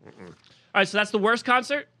 All right, so that's the worst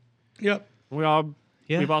concert. Yep. We've all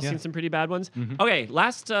Yeah. seen some pretty bad ones. Okay,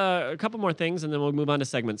 last a couple more things, and then we'll move on to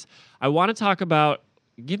segments. I want to talk about.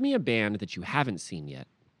 Give me a band that you haven't seen yet.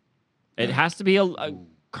 It has to be a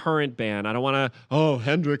current band. I don't want to. Oh,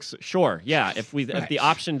 Hendrix. Sure, yeah. If the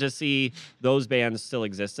option to see those bands still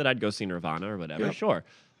existed, I'd go see Nirvana or whatever. Yep. Sure.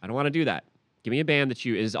 I don't want to do that. Give me a band that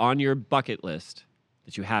is on your bucket list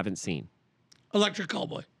that you haven't seen. Electric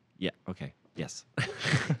Callboy. Yeah. Okay. Yes.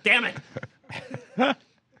 Damn it.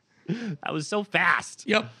 That was so fast.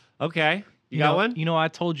 Yep. Okay. You got one? You know, I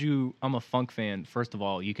told you I'm a funk fan. First of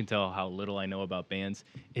all, you can tell how little I know about bands.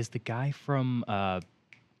 Is the guy from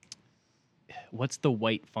what's the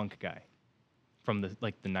white funk guy from the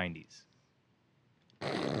 90s?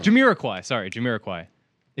 Jamiroquai. Sorry, Jamiroquai.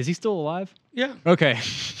 Is he still alive? Yeah. Okay.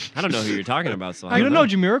 I don't know who you're talking about. So I You don't don't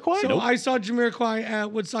know Jamiroquai? So I saw Jamiroquai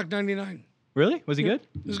at Woodstock 99. Really? Was he good?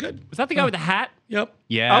 It was good. Was that the guy with the hat? Yep.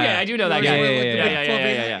 Yeah. Okay, I do know that Yeah, guy. yeah, Yeah, yeah,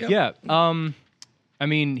 yeah, yeah. Yep. Yeah. I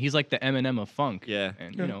mean, he's like the Eminem of funk. Yeah.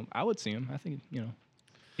 And Yeah. you know, I would see him. I think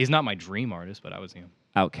he's not my dream artist, but I would see him.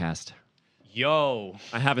 Outcast. Yo.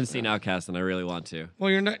 I haven't seen Outcast, and I really want to. Well,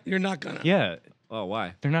 you're not gonna. Yeah. Oh,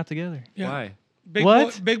 why? They're not together. Yeah. Why?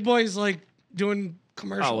 What? Big Boy's like doing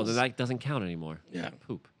commercials. Oh, well, then that doesn't count anymore. Yeah.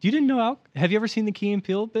 Poop. You didn't know Have you ever seen the Key and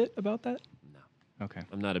Peele bit about that? No. Okay.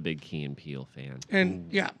 I'm not a big Key and Peele fan.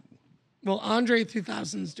 And yeah. Well, Andre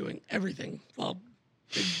 3000's doing everything. Well,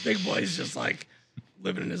 Big Boy's just like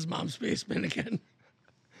living in his mom's basement again.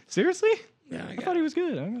 Seriously? Yeah. I thought he was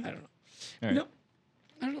good. I don't know. All right. No.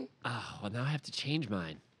 I don't know. Oh, well, now I have to change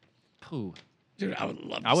mine. Pooh. Dude, I would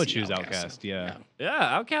love to I would see choose Outkast, yeah.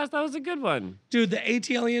 Yeah, Outcast, that was a good one. Dude, the AT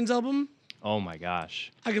Aliens album, Oh my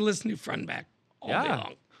gosh. I could listen to front and back all day Yeah.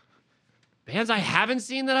 long. Bands I haven't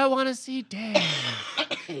seen that I want to see? Damn.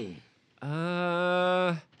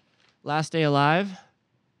 Last Day Alive.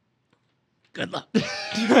 Good luck.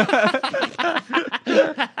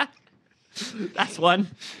 That's one.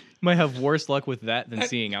 Might have worse luck with that than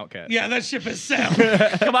seeing Outkast. Yeah, that ship has sailed.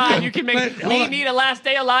 Come on, you can make. Wait, hold We on. need a Last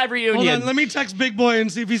Day Alive reunion. Hold on, let me text Big Boy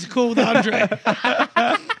and see if he's cool with Andre.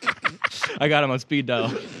 I got him on speed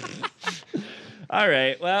dial. All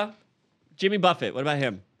right. Well, Jimmy Buffett. What about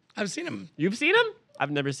him? I've seen him You've seen him?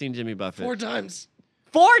 I've never seen Jimmy Buffett. 4 times.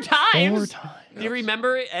 4 times? 4 times. Do you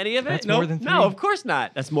remember any of it? That's more than 3. No, of course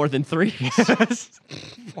not. That's more than 3.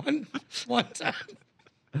 One time.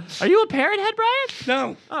 Are you a parrot head, Brian?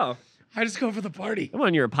 No, Oh. I just go for the party. Come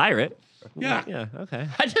on, you're a pirate. Yeah, Yeah, okay.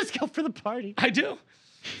 I just go for the party. I do.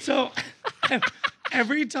 So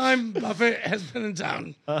every time Buffett has been in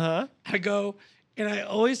town, I go and I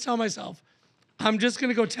always tell myself, I'm just going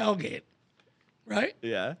to go tailgate, right?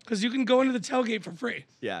 Yeah. Because you can go into the tailgate for free.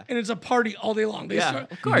 Yeah. And it's a party all day long. Yeah,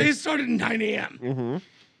 of course. They start at 9 a.m.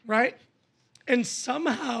 Right? And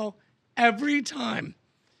somehow, every time,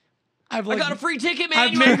 I've I like, got a free ticket,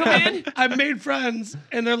 man. You want to come in? I've made friends,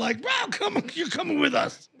 and they're like, "Wow, you're coming with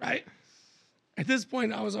us, right?" At this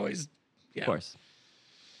point, I was always, Of course.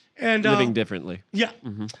 and Living differently. yeah,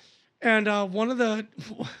 and one of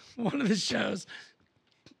the shows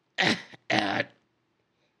at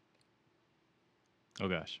Oh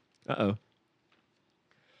gosh. Uh-oh.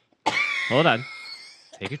 Hold on.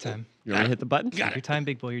 Take your time. You want me to hit the button? Take your time,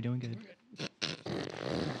 big boy. You're doing good.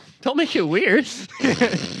 Don't make it weird.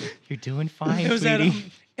 You're doing fine, it was sweetie. at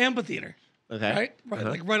amphitheater, Okay. right,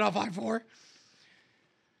 like right off I-4.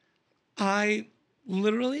 I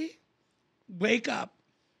literally wake up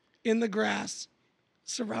in the grass,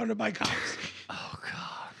 surrounded by cops. Oh,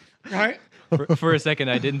 God. Right? For a second,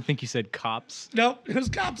 I didn't think you said cops. Nope, it was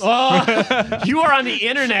cops. Oh, you are on the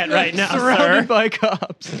internet right now, Surrounded sir. by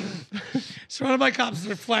cops. Surrounded by cops with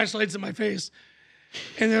their flashlights in my face,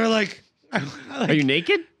 and they were like, Are you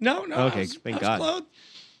naked? No, Okay, I thank was God. clothed.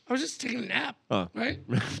 I was just taking a nap, Oh. right?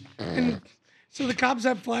 And so the cops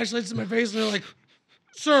have flashlights in my face, and they're like,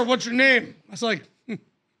 "Sir, what's your name?" I was like,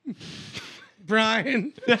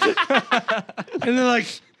 "Brian." And they're like,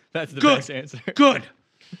 That's the Good. best answer. "Good.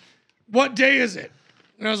 What day is it?"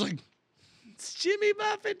 And I was like, "It's Jimmy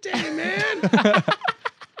Buffett Day, man.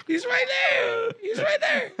 He's right there. He's right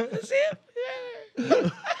there. See him?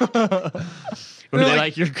 Yeah." Were They're they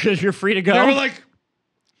like- like, you're free to go? They were like,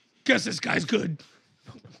 "Guess this guy's good."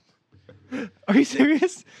 Are you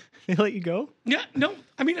serious? They let you go? Yeah, no.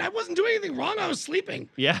 I mean, I wasn't doing anything wrong. I was sleeping.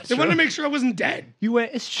 Yeah, They wanted to make sure I wasn't dead. You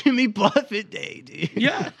went, it's Jimmy Buffett Day, dude.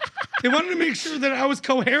 Yeah. They wanted to make sure that I was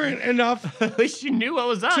coherent enough At least you knew what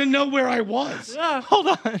was up. to know where I was. Yeah. Hold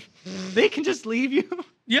on. They can just leave you?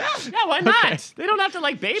 Yeah. Yeah, why not? They don't have to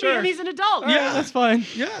like baby Sure. him. He's an adult. Yeah. That's fine.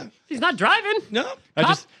 Yeah. He's not driving. No. I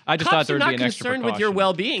just Cops thought there are would not be an extra concerned with your precaution.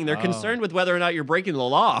 well-being. They're concerned with whether or not you're breaking the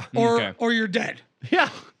law. Okay. Or you're dead. Yeah.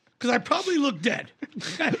 Because I probably look dead.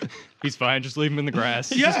 He's fine. Just leave him in the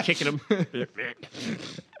grass. Yeah. Just kicking him.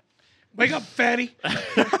 Wake up, fatty.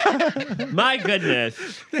 My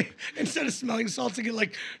goodness. Instead of smelling salts, I get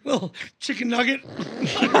like a little chicken nugget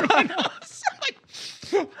under my nose. I'm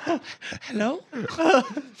like, "Oh, hello?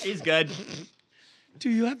 He's good.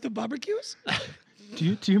 Do you have the barbecues?" Do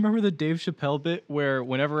you remember the Dave Chappelle bit where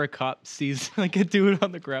whenever a cop sees like a dude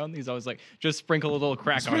on the ground, he's always like, just sprinkle a little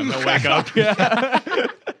crack on him, Sprinkle he'll wake crack up. Yeah.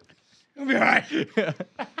 It'll be all right.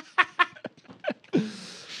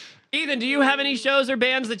 Ethan, do you have any shows or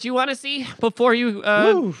bands that you want to see before you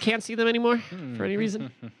can't see them anymore for any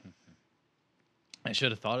reason? I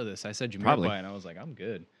should have thought of this. I said Probably. Jamiroquai, and I was like, I'm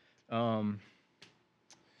good.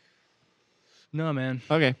 No, man.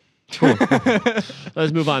 Okay. Cool.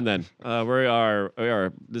 Let's move on then. We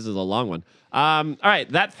are. This is a long one. All right.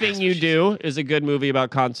 That Thing You Do is a good movie about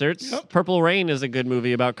concerts. Yep. Purple Rain is a good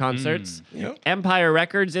movie about concerts. Yep. Empire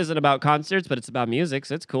Records isn't about concerts, but it's about music,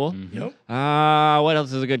 so it's cool. Yep. What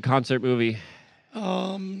else is a good concert movie?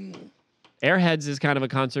 Because Airheads is kind of a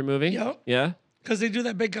concert movie. Yep. Yeah. they do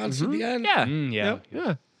that big concert at the end. Yeah. Yeah. Yep.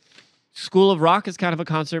 Yeah. School of Rock is kind of a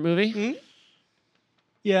concert movie.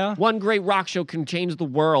 Yeah. One great rock show can change the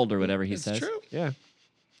world, or whatever he It's says. true. Yeah.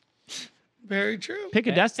 Very true. Pick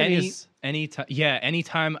a Destiny is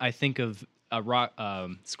Anytime I think of a rock,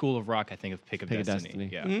 School of Rock, I think of Pick of Pick a Destiny.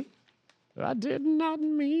 Destiny. Yeah. I did not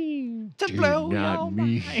mean To do blow not your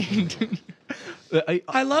mean. mind.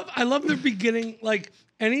 I love the beginning. Like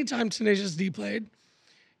anytime Tenacious D played,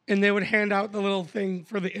 and they would hand out the little thing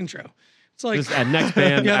for the intro. It's like This next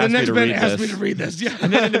band yeah, the asked me next to band read asked this. me to read this. Yeah.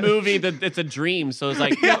 And then in the movie, it's a dream. So it's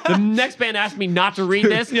like, the next band asked me not to read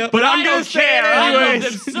this, Yep. but But I I'm don't gonna say care. it I love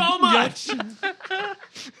anyways. them so much.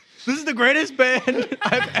 This is the greatest band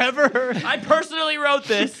I've ever heard. I personally wrote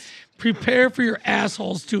this. Prepare for your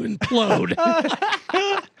assholes to implode.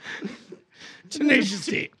 Tenacious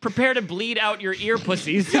D. Prepare to bleed out your ear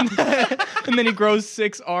pussies. And then he grows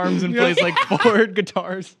 6 arms and plays like 4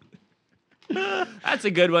 guitars. That's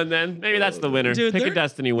a good one then. Maybe that's the winner. Dude, Pick a they're-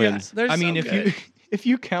 Destiny wins. Yeah, I mean, so good. if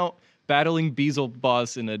you count battling Beelzebub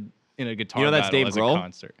Boss in a guitar You know that's battle Dave as Grohl? a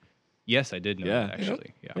concert. Yes, I did know Yeah. that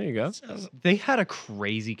actually. Yeah. There you go. They had a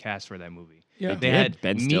crazy cast for that movie. Yeah. They did. had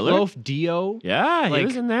Ben Stiller? Meatloaf, Dio. Yeah, he like,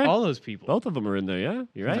 was in there. All those people. Both of them are in there. Yeah,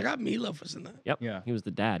 you're I right. forgot Meatloaf was in that. Yep. Yeah. He was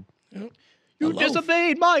the dad. Yep. You A loaf.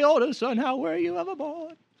 disobeyed my order, son. How were you ever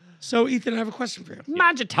born? So, Ethan, I have a question for you.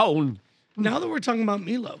 Magitone. Now that we're talking about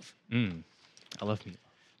Meatloaf, I love Meatloaf.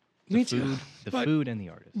 me too. Food, the But- food and the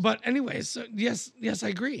artist. But anyways, so yes, I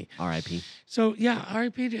agree. R.I.P. So yeah,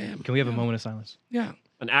 R.I.P. to him. Can we have a moment of silence? Yeah.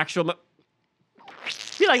 An actual. I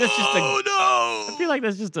feel like that's just a. Oh I feel like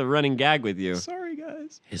that's just a running gag with you. Sorry,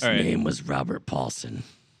 guys. His All right. name was Robert Paulson.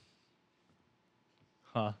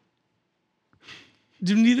 Huh.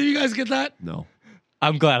 Do neither of you guys get that? No.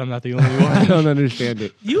 I'm glad I'm not the only one. I don't understand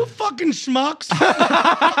it. You fucking schmucks.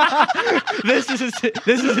 This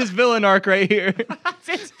is his villain arc right here.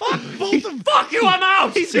 Fuck both of them. Fuck you, I'm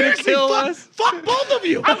out! He's gonna Seriously, kill fuck, us. fuck both of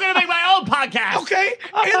you. I'm gonna make my own podcast! Okay?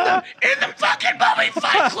 In the fucking movie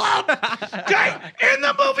Fight Club. Okay? In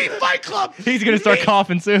the movie Fight Club. He's gonna start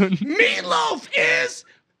coughing soon. Meatloaf is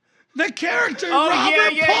the character Oh,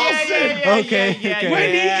 Robert Paulson. Okay. When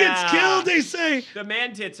he gets killed, they say, The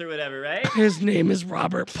man tits or whatever, right? his name is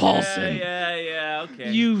Robert Paulson. Yeah,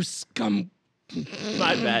 okay. You scum.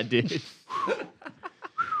 My bad, dude.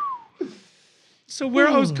 So where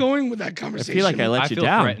I was going with that I conversation. feel like I let I you feel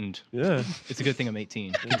down. threatened. Yeah. It's a good thing I'm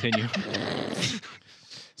 18. Continue.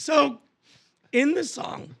 So in the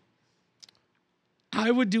song,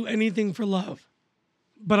 I would do anything for love,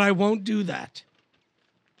 but I won't do that.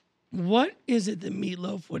 What is it that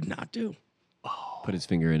Meatloaf would not do? Put his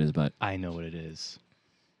finger in his butt. I know what it is.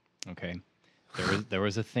 Okay. There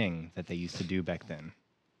was a thing that they used to do back then.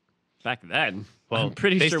 Back then. Well, I'm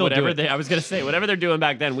pretty they sure still do whatever it. I was gonna say, whatever they're doing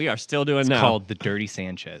back then, we are still doing now. Called the Dirty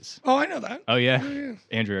Sanchez. Oh, I know that. Oh yeah? yeah.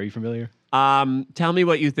 Andrew, are you familiar? Tell me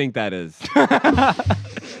what you think that is.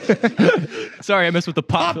 Sorry, I messed with the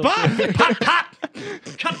pop. filter. Pop!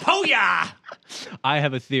 Kapoya! I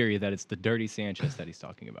have a theory that it's the Dirty Sanchez that he's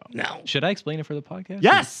talking about. No. Should I explain it for the podcast?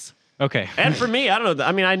 Yes! Okay. And for me, I don't know.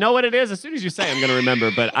 I mean, I know what it is. As soon as you say, I'm going to remember.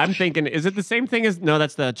 But I'm thinking, is it the same thing as? No,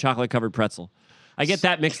 that's the chocolate-covered pretzel. I get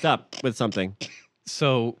that mixed up with something.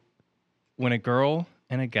 So, when a girl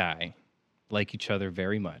and a guy like each other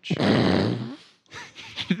very much,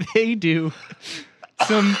 they do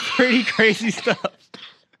some pretty crazy stuff.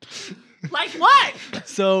 Like what?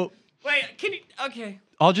 So, Wait, can you? Okay,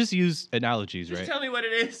 I'll just use analogies, just right? tell me what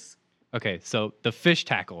it is. Okay, so the fish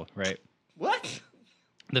tackle, right? What?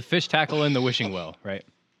 The fish tackle in the wishing well, right?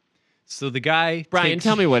 So the guy Brian,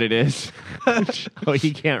 tell me what it is. Oh,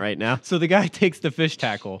 he can't right now. So the guy takes the fish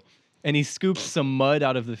tackle and he scoops some mud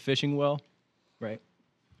out of the fishing well, right?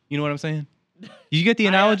 You know what I'm saying? You get the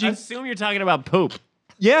analogy? I assume you're talking about poop.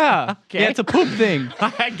 Yeah. Okay. Yeah, it's a poop thing.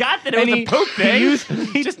 I got that it And was a poop thing.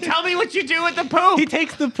 he Just tell me what you do with the poop. He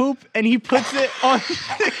takes the poop and he puts it on.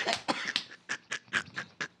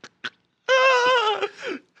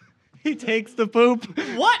 He takes the poop.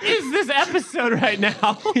 What is this episode right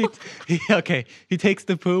now? Okay, he takes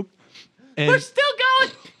the poop. And We're still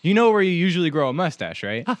going. you know where you usually grow a mustache,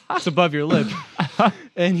 right? It's above your lip.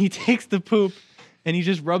 And he takes the poop and he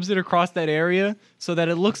just rubs it across that area so that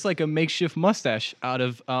it looks like a makeshift mustache out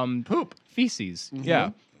of Poop. feces.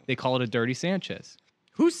 Yeah. They call it a Dirty Sanchez.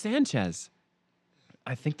 Who's Sanchez?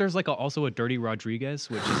 I think there's like also a Dirty Rodriguez,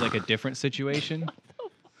 which is like a different situation.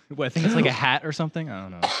 Well, I think it's like a hat or something. I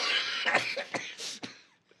don't know.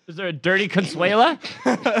 Is there a dirty Consuela?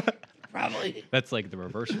 Probably. That's like the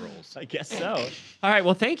reverse roles. I guess so. All right.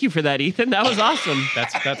 Well, thank you for that, Ethan. That was awesome.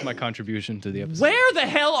 That's my contribution to the episode. Where the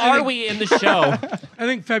hell are we in the show? I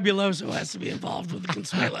think Fabuloso has to be involved with the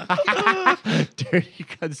Consuela. Dirty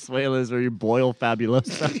Consuelas, or you boil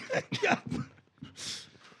Fabulosa. Yeah.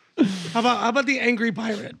 How about the Angry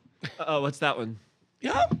Pirate? Oh, what's that one?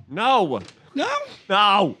 Yeah? No.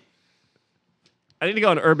 No? I need to go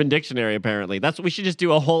on Urban Dictionary, apparently. That's what we should just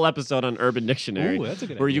do a whole episode on Urban Dictionary. Ooh, that's a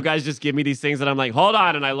good where idea. you guys just give me these things and I'm like, hold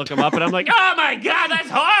on, and I look them up and I'm like, oh my God, that's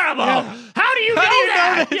horrible. Yeah. How do you know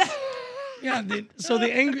that? Yeah. So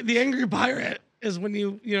the Angry Pirate is when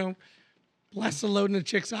you blast a load in a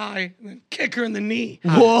chick's eye and then kick her in the knee.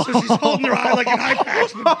 Whoa. So she's holding her eye like an eye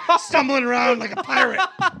patch, but stumbling around like a pirate.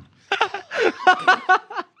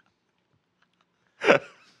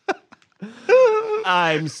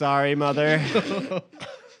 I'm sorry, mother.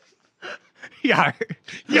 Yarn.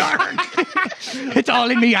 Yarn. It's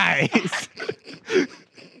all in the eyes.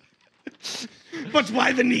 But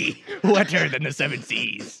why the knee? Wetter than the seven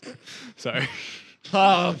seas. Sorry.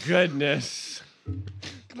 Oh, goodness.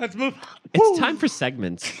 Let's move on. It's time for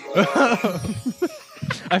segments.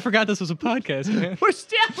 I forgot this was a podcast, man.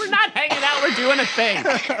 We're not hanging out. We're doing a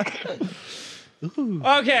thing.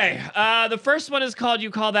 Okay. The first one is called You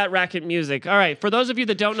Call That Racket Music. All right. For those of you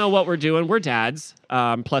that don't know what we're doing, we're dads,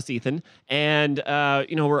 plus Ethan. And,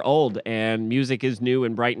 we're old and music is new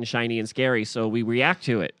and bright and shiny and scary. So we react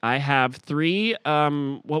to it. I have three,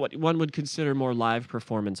 what one would consider more live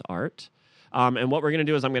performance art. And what we're going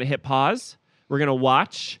to do is I'm going to hit pause. We're going to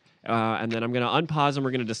watch. And then I'm going to unpause and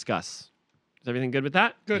we're going to discuss. Is everything good with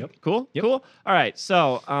that? Good. Yep. Cool? Yep. Cool. All right.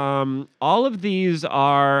 So all of these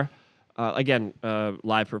are,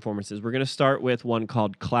 live performances. We're going to start with one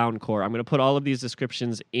called Clowncore. I'm going to put all of these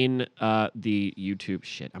descriptions in the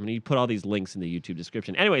YouTube. I'm going to put all these links in the YouTube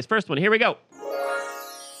description. Anyways, first one. Here we go.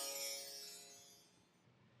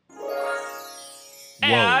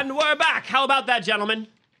 And we're back. How about that, gentlemen?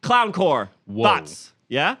 Clowncore. Whoa. Thoughts?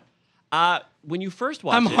 Yeah? When you first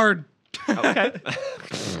watched I'm it... hard. Okay.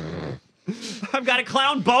 I've got a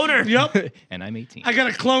clown boner. Yep. And I'm 18. I got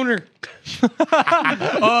a cloner.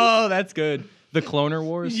 Oh, that's good. The Cloner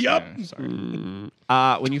Wars? Yup. Yeah,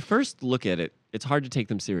 sorry. When you first look at it, it's hard to take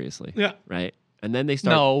them seriously. Yeah. Right? And then they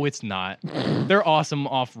start... No, it's not. They're awesome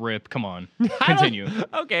off rip. Come on. Continue.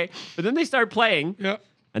 Okay. But then they start playing. Yep.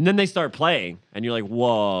 And then they start playing. And you're like,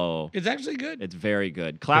 whoa. It's actually good. It's very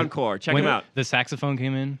good. Clowncore. Check When them out. the saxophone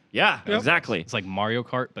came in, Yeah, Yep. exactly. it's like Mario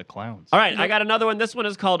Kart, but clowns. All right, I got another one. This one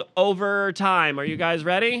is called Overtime. Are you guys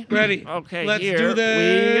ready? Ready. Okay, Let's here do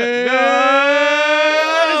this. we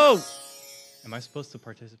go. Am I supposed to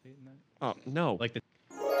participate in that? Oh, no. Like the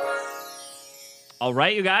All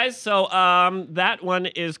right, you guys. So that one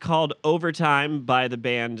is called Overtime by the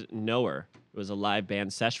band Knower. It was a live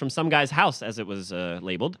band sesh from some guy's house, as it was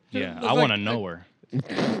labeled. yeah, looks I want to like- know her.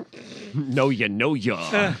 Know ya.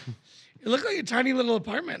 It looked like a tiny little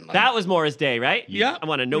apartment. Like, That was Morris Day, right? Yeah. I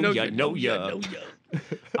want to know ya, know ya.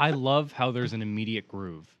 I love how there's an immediate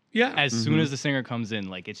groove. Yeah. As soon as the singer comes in,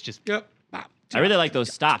 like it's just Yep. Bop. I really like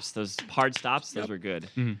those stops, those hard stops. Those were good.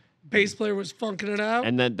 Bass player was funking it out.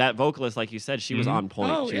 And then that vocalist, like you said, she was on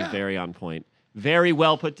point. Oh, She yeah. was very on point. Very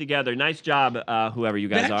well put together. Nice job, whoever you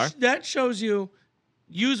guys are. That shows you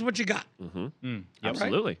use what you got.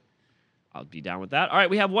 Absolutely. I'll be down with that. All right,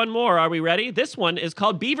 we have one more. Are we ready? This one is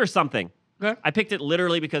called Beaver Something. Okay. I picked it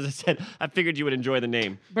literally because it said, I figured you would enjoy the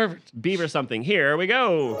name. Perfect. Beaver Something. Here we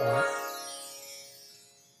go.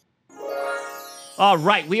 All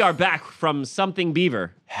right, we are back from Something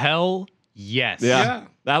Beaver. hell yes. Yeah.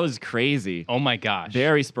 That was crazy. Oh my gosh.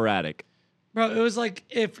 Very sporadic. Bro, it was like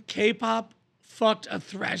if K-pop fucked a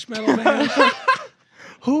thrash metal band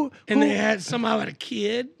and they had somehow had a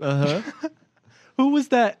kid. Who was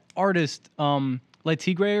that artist? Like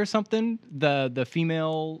Tigray or something? The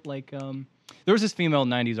female there was this female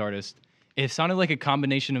 90s artist. It sounded like a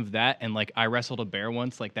combination of that and like I Wrestled a Bear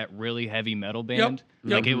Once, like that really heavy metal band.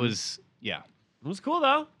 Yep. Like it was It was cool,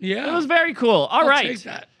 though. Yeah. It was very cool. All I'll right. take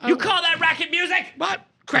that. You call that racket music? What?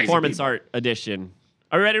 Crazy Performance people. art edition.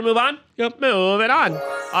 Are we ready to move on? Yep. Moving on.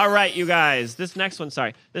 All right, you guys. This next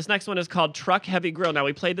one is called Truck Heavy Grill. Now,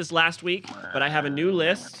 we played this last week, but I have a new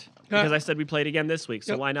list because I said we played again this week,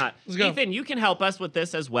 so Yep. why not? Let's go. Ethan, you can help us with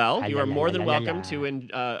this as well. You are more than welcome to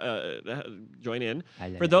join in.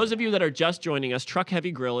 For those of you that are just joining us, Truck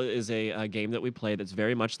Heavy Grill is a game that we play that's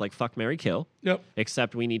very much like Fuck, Marry, Kill. Yep.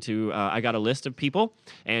 Except we need to, I got a list of people,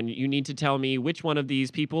 and you need to tell me which one of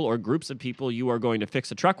these people or groups of people you are going to fix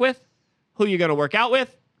a truck with, who you're going to work out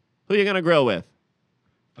with, who you're going to grill with.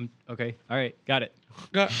 okay. All right. Got it.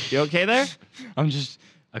 You okay there? I'm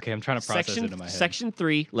trying to process it in my head. Section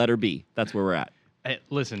 3, letter B. That's where we're at. Hey,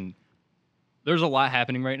 listen, there's a lot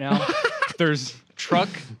happening right now. There's truck,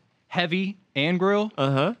 heavy, and grill.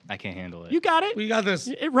 Uh-huh. I can't handle it. You got it. We got this.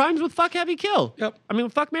 It rhymes with fuck, heavy, kill. Yep. I mean,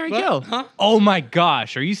 fuck, marry, What? kill. Huh? Oh my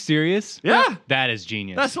gosh, are you serious? Yeah. That is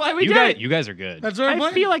genius. That's why we you did guys, it. You guys are good. That's what I'm I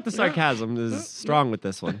playing. feel like the sarcasm is strong with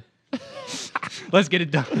this one. Let's get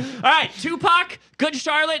it done. All right, Tupac, Good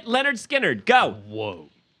Charlotte, Leonard Skinner, go. Whoa.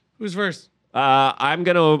 Who's first? I'm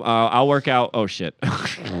gonna. I'll work out. Oh shit.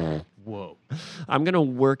 Whoa. I'm gonna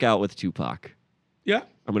work out with Tupac. Yeah.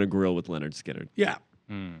 I'm gonna grill with Leonard Skinner. Yeah.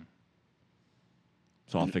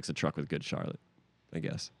 So I'll fix a truck with Good Charlotte, I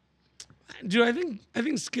guess. Dude, I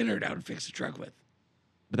think Skinner I would fix a truck with.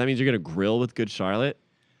 But that means you're gonna grill with Good Charlotte.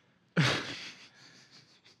 Yeah,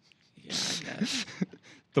 I guess.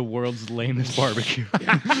 The world's lamest barbecue.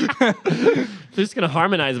 They're just gonna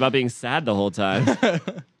harmonize about being sad the whole time.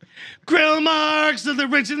 Grill marks of the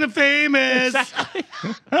rich and the famous.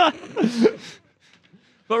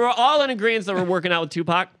 But we're all in agreement that we're working out with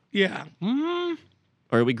Tupac. Yeah.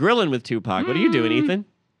 Or are we grilling with Tupac? What are you doing, Ethan?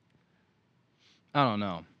 I don't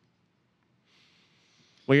know.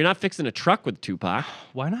 Well, you're not fixing a truck with Tupac.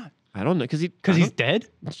 Why not? I don't know, because He's dead?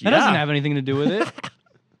 That Yeah. doesn't have anything to do with it.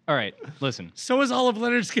 All right, listen. So is all of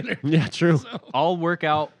Leonard Skinner. Yeah, true. I'll work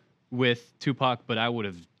out with Tupac, but I would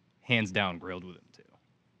have hands down grilled with him too.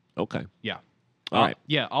 Okay. Yeah. All right.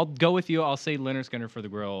 Yeah, I'll go with you. I'll say Leonard Skinner for the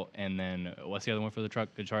grill, and then what's the other one for the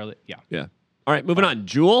truck? Good Charlotte? Yeah. Yeah. All right, moving on.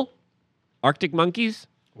 Jewel, Arctic Monkeys,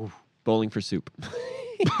 Bowling for Soup.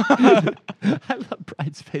 I love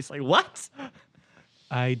Bride's face. Like, what?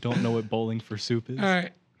 I don't know what bowling for soup is. All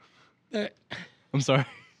right. I'm sorry.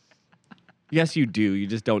 Yes, you do. You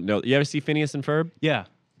just don't know. You ever see Phineas and Ferb? Yeah.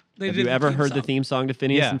 They Have did you the ever theme heard song. the theme song to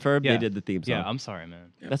Phineas Yeah. and Ferb? Yeah. They did the theme song. Yeah, I'm sorry,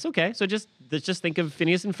 man. That's okay. So just let's just think of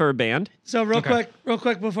Phineas and Ferb band. So real quick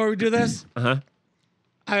before we do this, Uh-huh.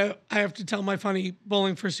 I have to tell my funny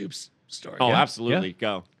bowling for soup story. Oh, Yeah. absolutely.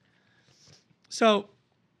 Go. So,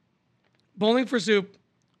 Bowling for Soup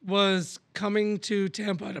was coming to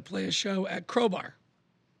Tampa to play a show at Crowbar.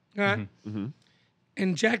 All right?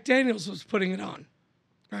 And Jack Daniels was putting it on.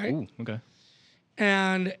 Right? Ooh, okay.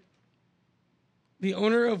 And the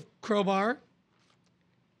owner of Crowbar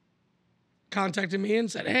contacted me and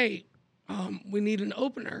said, hey, we need an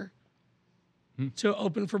opener to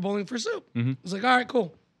open for Bowling for Soup. I was like, all right,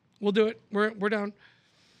 cool. We'll do it. We're down.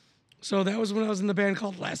 So that was when I was in the band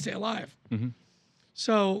called Last Day Alive.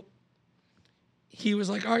 So he was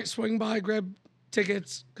like, all right, swing by, grab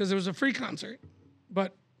tickets, because it was a free concert.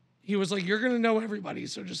 But he was like, you're going to know everybody,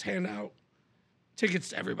 so just hand out tickets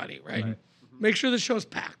to everybody, right? Make sure the show's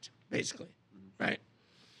packed, basically, right?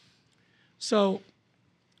 So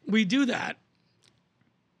we do that.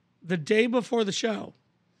 The day before the show,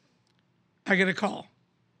 I get a call.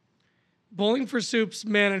 Bowling for Soup's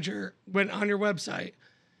manager went on your website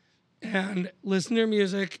and listened to your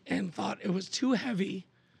music and thought it was too heavy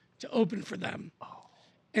to open for them.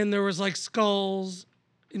 And there was like skulls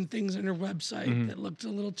and things on your website that looked a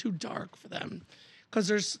little too dark for them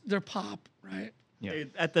because they're pop, right? Yeah.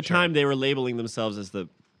 At the time, they were labeling themselves as the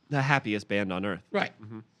happiest band on earth. Right.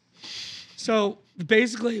 So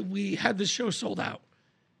basically, we had the show sold out.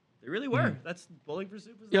 They really were. That's Bowling for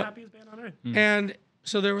Soup was the Yep. happiest band on earth. And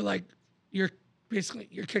so they were like, you're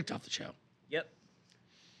kicked off the show. Yep.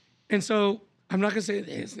 And so I'm not going to say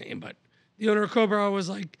his name, but the owner of Cobra was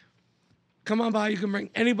like, come on by. You can bring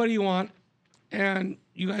anybody you want. And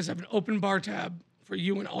you guys have an open bar tab for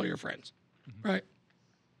you and all your friends. Right?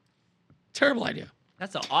 Terrible idea.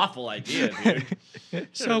 That's an awful idea, dude. Should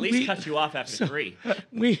So at least we- cut you off after 3.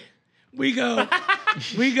 We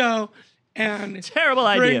go and Terrible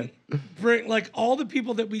idea. bring like all the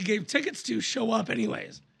people that we gave tickets to show up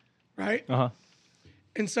anyways. Right? Uh huh.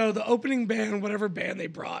 And so the opening band, whatever band they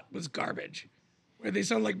brought, was garbage. Where they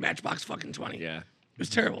sound like Matchbox fucking 20. Yeah. It was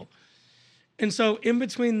terrible. And so in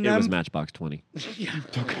between It them was Matchbox 20. yeah.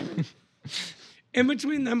 In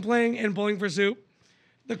between them playing and Bowling for Soup,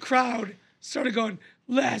 the crowd started going,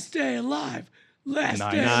 Last Day Alive. Last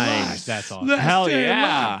Day Nice. Alive. That's awesome. Last Hell Day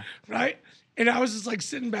yeah. Alive. Right? And I was just like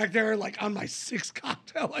sitting back there like on my 6th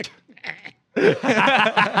cocktail, like,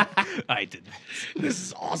 I did that. this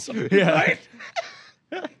is awesome. Right?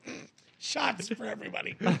 Shots for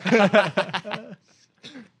everybody.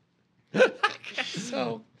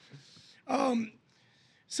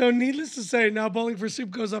 So needless to say, now Bowling for Soup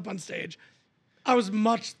goes up on stage. I was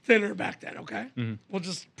much thinner back then, okay? We'll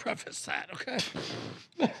just preface that,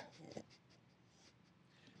 okay?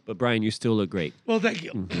 But Brian, you still look great. Well, thank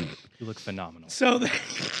you. You look phenomenal. So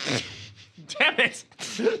Damn it.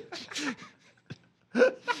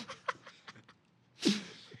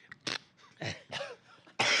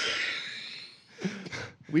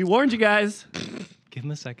 We warned you guys. Give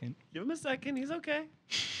him a second. Give him a second. He's okay.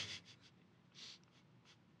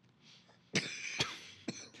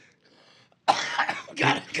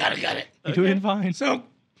 got it. You're doing fine. So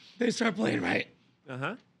they start playing, right?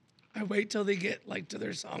 Uh-huh. I wait till they get like to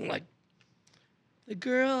their song, like the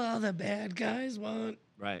girl all the bad guys want.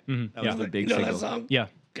 Right. Mhm. That Yeah. was the big you know single. that song? Yeah.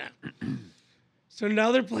 God. So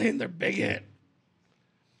now they're playing their big hit.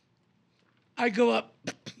 I go up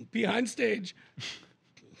behind stage,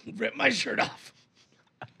 rip my shirt off,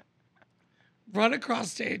 run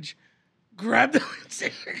across stage, grab the lead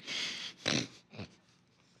singer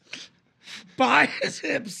by his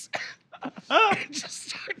hips, and just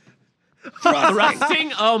start thrusting.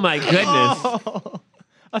 Thrusting? Oh my goodness.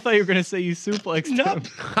 I thought you were gonna say you suplexed Nope.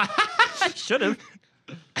 him. I should have.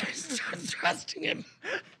 I start thrusting him.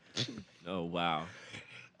 Oh wow.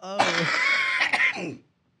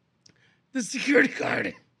 The security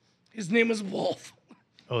guard, his name was Wolf.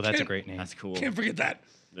 Oh, that's a great name. That's cool. Can't forget that.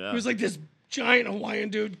 Yeah. He was like this giant Hawaiian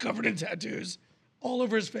dude covered in tattoos all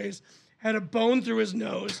over his face, had a bone through his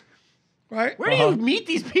nose, right? Where do you meet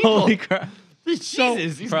these people? Holy crap!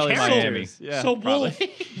 Jesus, these Probably characters. Miami. Yeah, So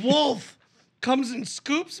probably. Wolf comes and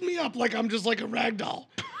scoops me up like I'm just like a rag doll,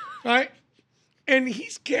 right? And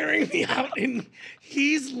he's carrying me out and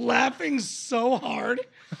he's laughing so hard.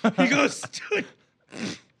 He goes, dude,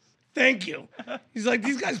 thank you. He's like,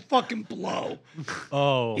 these guys fucking blow.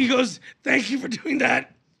 Oh, He goes, thank you for doing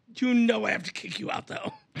that. You know I have to kick you out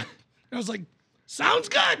though. I was like, sounds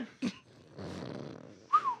good.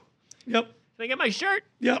 Yep. Can I get my shirt?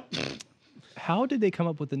 Yep. how did they come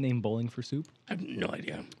up with the name Bowling for Soup? I have no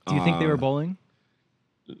idea. Do you think they were bowling?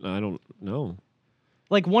 I don't know.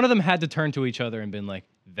 Like one of them had to turn to each other and been like,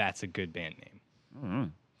 "That's a good band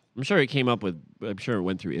name." I'm sure it came up with. I'm sure it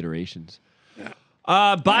went through iterations.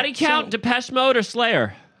 Yeah. Body Count, so- Depeche Mode, or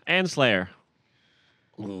Slayer? And Slayer.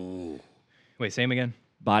 Ooh. Wait, same again.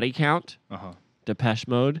 Body Count, Uh-huh. Depeche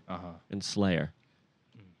Mode, Uh-huh. and Slayer.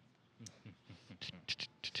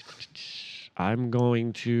 I'm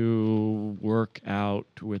going to work out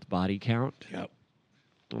with Body Count. Yep.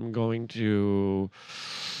 I'm going to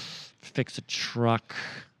fix a truck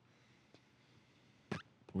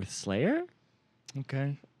with Slayer.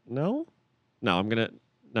 Okay. No, I'm gonna.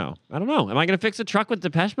 No, I don't know. Am I gonna fix a truck with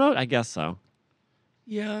Depeche Mode? I guess so.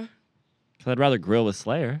 Yeah. Because I'd rather grill with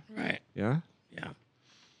Slayer. Right. Yeah. Yeah.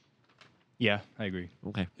 Yeah, I agree.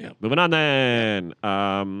 Okay. Yep. Moving on then.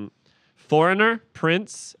 Foreigner,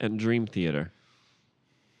 Prince, and Dream Theater.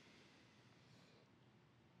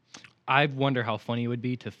 I wonder how funny it would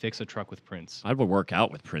be to fix a truck with Prince. I would work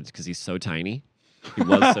out with Prince because he's so tiny. He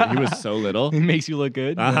was so little. It makes you look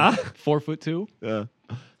good. Uh-huh. 4'2". Yeah.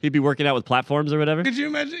 He'd be working out with platforms or whatever. Could you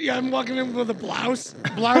imagine? Yeah, I'm walking in with a blouse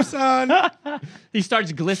on. He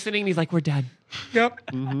starts glistening. He's like, "We're done." Yep.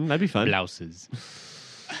 That'd be fun. Blouses.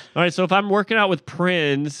 All right, so if I'm working out with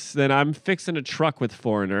Prince, then I'm fixing a truck with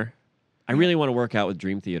Foreigner. I really want to work out with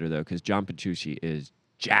Dream Theater though, because John Petrucci is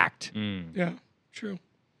jacked. Yeah. True.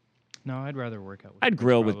 No, I'd rather work out with I'd Prince,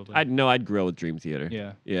 grill with. probably. I'd grill with Dream Theater.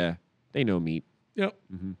 Yeah. Yeah. They know meat. Yep.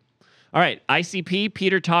 All right, ICP,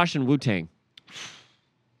 Peter Tosh, and Wu Tang.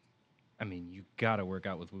 I mean, you gotta work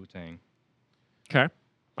out with Wu-Tang. Okay,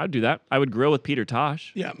 I'd do that. I would grill with Peter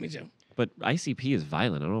Tosh, Yeah, me too. but ICP is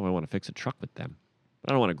violent. I don't know if I want to fix a truck with them.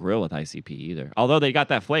 I don't want to grill with ICP either. Although they got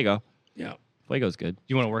that Fuego. Yeah. Fuego's good.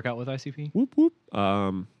 You want to work out with ICP? Whoop whoop.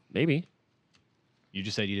 Maybe. You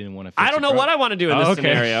just said you didn't want to. I don't know what I want to do in this Oh, okay.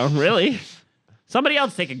 scenario. Really. Somebody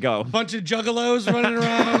else take a go. Bunch of juggalos running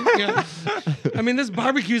around. Yeah. I mean, this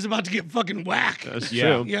barbecue's about to get fucking whacked. That's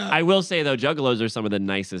Yeah. true. Yeah. I will say though, juggalos are some of the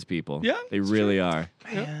nicest people. Yeah, they it's really are.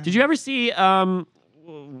 Did you ever see?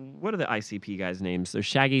 What are the ICP guys' names? There's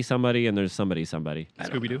Shaggy somebody and there's somebody.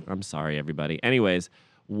 Scooby Doo. I'm sorry, everybody. Anyways,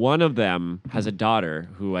 one of them has a daughter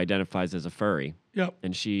who identifies as a furry, Yep.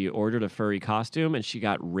 and she ordered a furry costume and she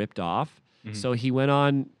got ripped off. So he went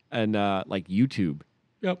on and like YouTube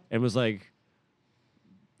Yep. and was like.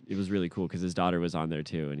 It was really cool because his daughter was on there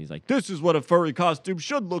too, and he's like, "This is what a furry costume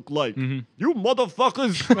should look like, you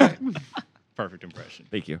motherfuckers." Right. Perfect impression.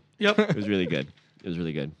 Thank you. Yep. It was really good. It was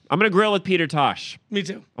really good. I'm gonna grill with Peter Tosh. Me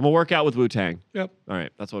too. I'm gonna work out with Wu Tang. Yep. All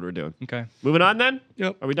right, that's what we're doing. Okay. Moving on then.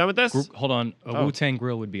 Yep. Are we done with this? Hold on. A Oh. Wu-Tang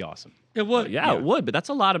grill would be awesome. It would. Yeah, it would, but that's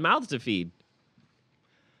a lot of mouths to feed.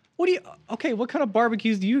 What do you? Okay, what kind of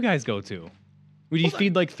barbecues do you guys go to? Would you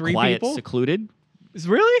feed like 3 Quiet, people? secluded. Is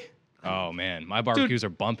really? Oh man, my barbecues are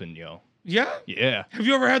bumping, yo. Yeah. Yeah. Have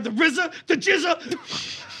you ever had the RZA, the Jizza?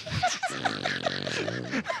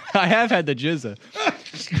 I have had the jizza.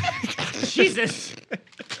 Jesus.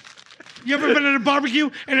 You ever been at a barbecue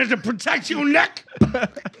and had to protect your neck?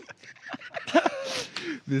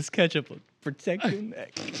 This ketchup will protect your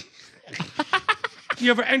neck.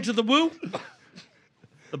 You ever enter the woo?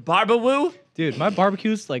 The Barbawoo. Dude, my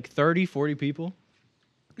barbecue's like 30, 40 people.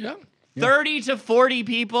 Yeah. 30 to 40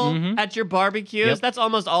 people at your barbecues. Yep. That's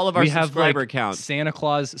almost all of our We have subscriber like count. Santa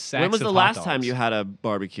Claus sacks When was of the hot last time dogs. you had a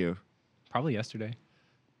barbecue? Probably yesterday.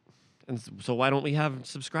 And so why don't we have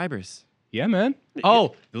subscribers? Yeah, man.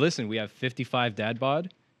 Oh, listen, we have 55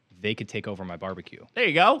 DadBod. They could take over my barbecue. There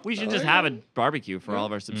you go. We should just have a barbecue for all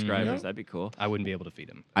of our subscribers. Yeah. That'd be cool. I wouldn't be able to feed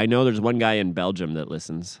them. I know there's one guy in Belgium that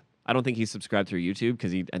listens. I don't think he's subscribed through YouTube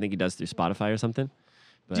because I think he does through Spotify or something.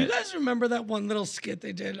 But Do you guys remember that one little skit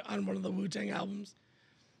they did on one of the Wu-Tang albums?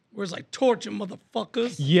 Where it's like, torture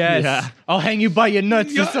motherfuckers. Yes. Yeah. I'll hang you by your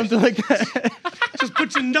nuts Yeah. or something like that. Just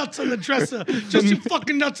put your nuts on the dresser. Just your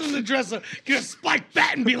fucking nuts on the dresser. Get a spiked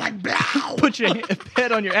bat and be like, blow. Put your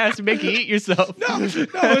head on your ass and make you eat yourself. No,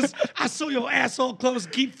 it's, I saw your asshole close,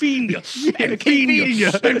 keep feeding you. And keep feeding feeding you.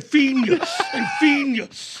 you. And feeding you. And feeding you.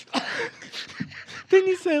 Didn't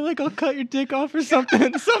you say like I'll cut your dick off or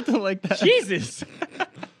something? Something like that. Jesus.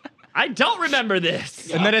 I don't remember this.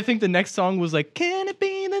 And then I think the next song was like, "Can it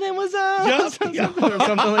be that it was us?" Yup, yup. or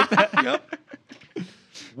something like that. Yep.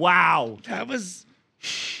 Wow. That was.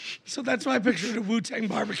 So that's why I pictured a Wu-Tang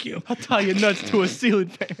barbecue. I'll tie your nuts to a ceiling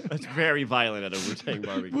fan. That's very violent at a Wu-Tang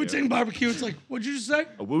barbecue. Wu-Tang barbecue, it's like, what'd you just say?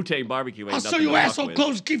 A Wu-Tang barbecue ain't I'll sew nothing your to fuck asshole with.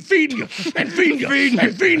 close, keep feeding you. And feeding you.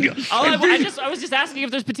 And feeding you. All and feeding you. I was just asking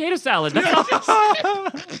if there's potato salad. That's all.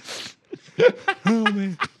 Oh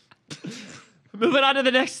man. Moving on to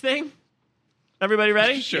the next thing. Everybody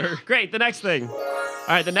ready? Sure. Great. The next thing. All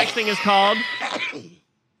right. The next thing is called.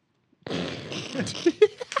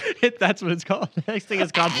 That's what it's called. The next thing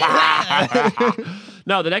is called.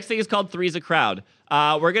 No, the next thing is called Three's a Crowd.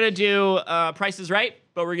 We're gonna do Price is Right,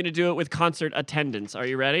 but we're gonna do it with concert attendance. Are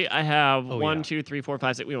you ready? I have Oh, one, yeah. 2, 3, 4,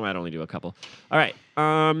 5, 6. We might only do a couple. All right.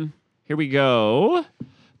 Here we go.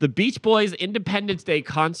 The Beach Boys Independence Day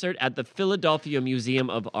concert at the Philadelphia Museum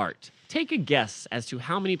of Art. Take a guess as to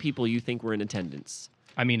how many people you think were in attendance.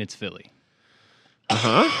 I mean, it's Philly.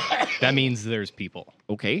 Uh-huh. That means there's people.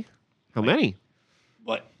 Okay. How many?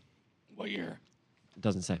 What year? It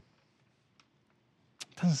doesn't say.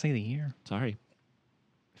 It doesn't say the year. Sorry.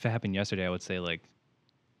 If it happened yesterday, I would say like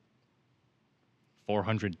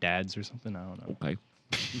 400 dads or something. I don't know. Okay.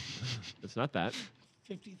 It's not that.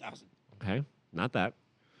 50,000. Okay. Not that.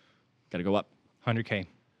 Got to go up. 100K.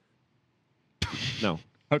 No.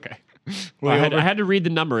 Okay. I had to read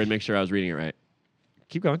the number and make sure I was reading it right.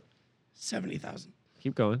 Keep going. 70,000.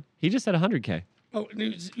 Keep going. He just said 100K. Oh, you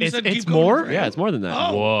It's- said it's keep going, more? right? Yeah, it's more than that.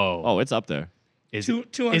 Oh. Whoa. Oh, it's up there. Is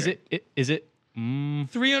 200. Is it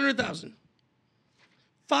 300,000.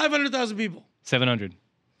 500,000 people. 700?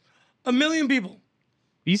 1 million people.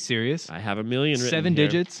 Are you serious? I have a million written 7 here.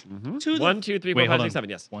 digits? To the- 1, 2, 3, 4, Wait, 5, hold 6, on. 7.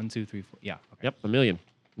 Yes. 1, 2, 3, 4. Yeah. Okay. Yep, a million.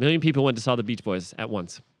 A million people went to saw the Beach Boys at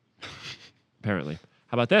once. Apparently.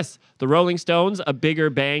 How about this? The Rolling Stones, a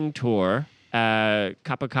bigger bang tour.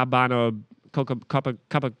 Copacabana.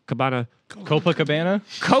 Copacabana?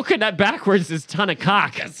 Coconut backwards is ton of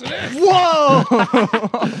cock. Yes, it is.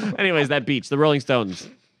 Whoa! Anyways, that beach, the Rolling Stones.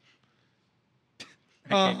 I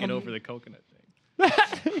can't get over the coconut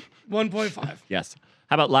thing. 1.5. Yes.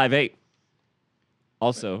 How about Live 8?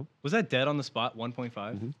 Also, Was that dead on the spot? 1.5?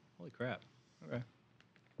 Holy crap. Okay.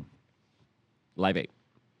 Live 8.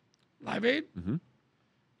 Live Aid? Mm-hmm.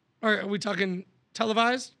 All right, are we talking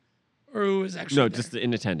televised? Or who was actually No, there? just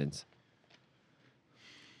in attendance.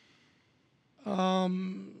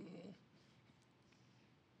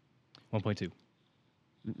 1.2.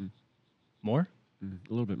 More? A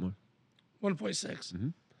little bit more.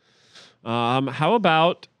 1.6. How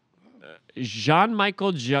about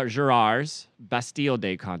Jean-Michel Jarre's Bastille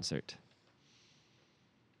Day concert?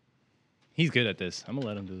 He's good at this. I'm gonna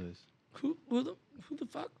let him do this. Who the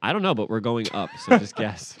fuck? I don't know, but we're going up, so just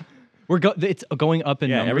guess. It's going up in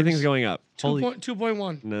Yeah, numbers. everything's going up.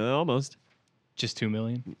 2.1. No, almost. Just 2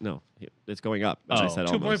 million. No, it's going up. As I Oh. said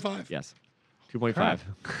almost. 2.5. Yes. 2.5.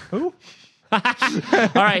 Who?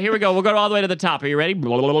 All right, here we go. We'll go all the way to the top. Are you ready?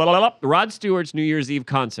 Rod Stewart's New Year's Eve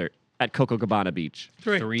concert at Copacabana Beach.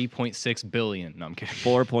 3.6 billion. No, I'm kidding.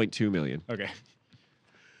 4.2 million. Okay.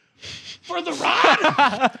 For the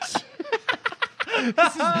rod?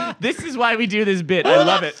 This is why we do this bit. I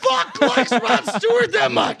love it. Fuck likes Rod Stewart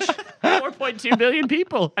that much? 4.2 billion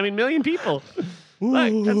people. Million people.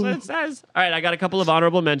 Look, that's what it says. All right, I got a couple of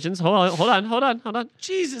honorable mentions. Hold on.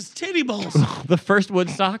 Jesus, titty balls. The first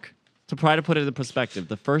Woodstock, to try to put it in perspective,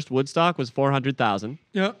 the first Woodstock was 400,000.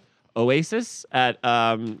 Yeah. Oasis at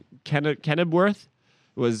Kenilworth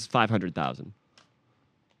was 500,000.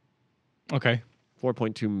 Okay.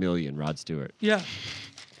 4.2 million, Rod Stewart. Yeah.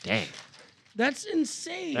 Dang. That's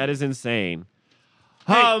insane. That is insane.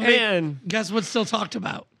 Hey, Man. Guess what's still talked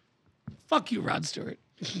about? Fuck you, Rod Stewart.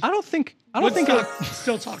 I don't think.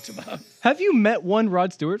 Still talked about. Have you met one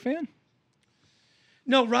Rod Stewart fan?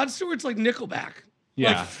 No, Rod Stewart's like Nickelback.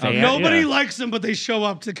 Yeah. Like, fan. nobody Yeah. likes him, but they show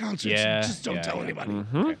up to concerts. Yeah, And just don't yeah, tell yeah. anybody.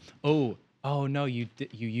 Okay. Oh no! You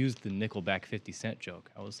used the Nickelback 50 Cent joke.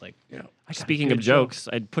 I was like, Yeah. Speaking of jokes,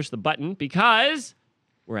 I'd push the button because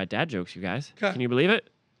we're at dad jokes, you guys. 'Kay. Can you believe it?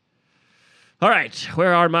 All right,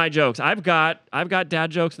 where are my jokes? I've got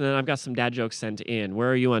dad jokes, and then I've got some dad jokes sent in.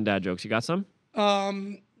 Where are you on dad jokes? You got some?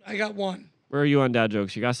 I got one. Where are you on dad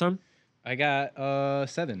jokes? You got some? I got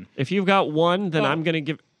 7. If you've got one, then Oh. I'm gonna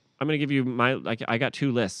give you my I got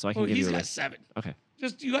 2 lists, so I can Oh, give he's you a got list. 7. Okay.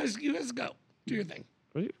 Just you guys go. Do your thing.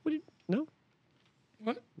 No,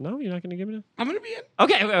 What? no, you're not gonna give me that. I'm gonna be in.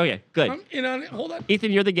 Okay, good. I'm in on it. Hold on.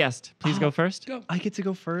 Ethan, you're the guest. Please go first. Go. I get to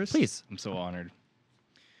go first. Please. I'm so honored.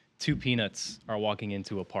 2 peanuts are walking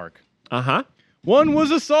into a park. Uh huh. One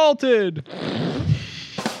was assaulted.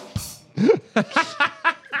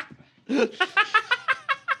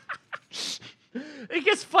 It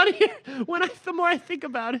gets funnier the more I think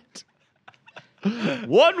about it.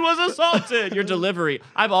 One was assaulted. Your delivery.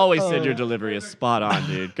 I've always said your delivery is spot on,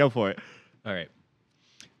 dude. Go for it. All right.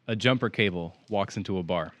 A jumper cable walks into a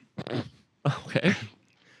bar. Okay.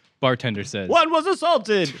 Bartender says, One was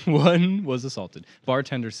assaulted. One was assaulted.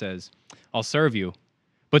 Bartender says, I'll serve you,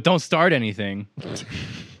 but don't start anything.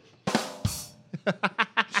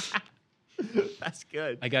 That's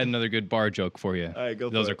good. I got another good bar joke for you. All right, go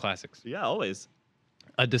for Those it. are classics. Yeah, always.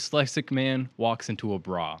 A dyslexic man walks into a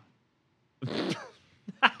bra.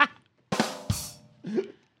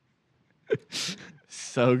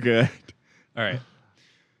 So good. All right.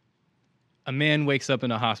 A man wakes up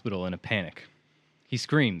in a hospital in a panic. He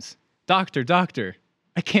screams, Doctor, doctor,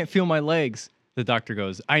 I can't feel my legs. The doctor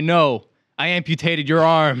goes, I know. I amputated your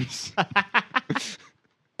arms.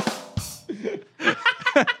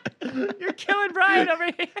 You're killing Brian over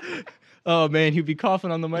here. Oh, man, he'd be coughing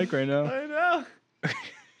on the mic right now. I know.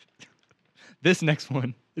 This next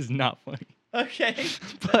one is not funny. Okay.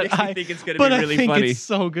 But I think it's going to be really I think funny. it's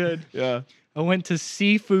so good. Yeah. I went to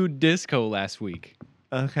seafood disco last week.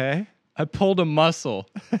 Okay. I pulled a muscle.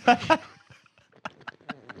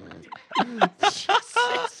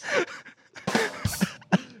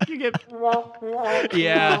 You get.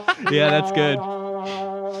 Yeah, that's good.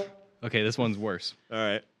 Okay, this one's worse. All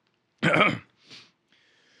right.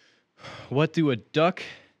 What does a duck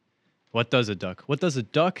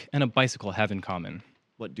and a bicycle have in common?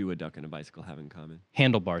 What do a duck and a bicycle have in common?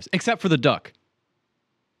 Handlebars, except for the duck.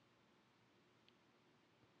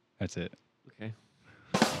 That's it. Okay.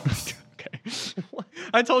 Okay.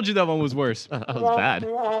 I told you that one was worse. That was bad.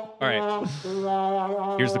 All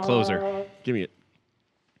right. Here's the closer. Give me it.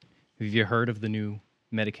 Have you heard of the new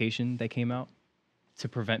medication that came out to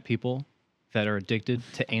prevent people that are addicted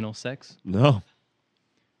to anal sex? No.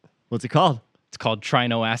 What's it called? It's called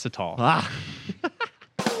trinoacetol. Ah.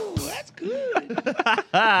 Oh, that's good.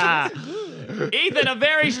 Ethan, a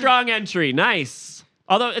very strong entry. Nice.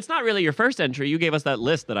 Although it's not really your first entry. You gave us that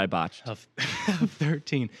list that I botched. Of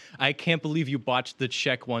 13. I can't believe you botched the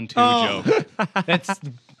check 1-2 Oh. joke. That's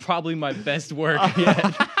probably my best work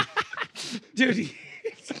yet. Dude,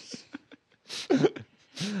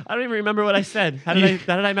 I don't even remember what I said. How did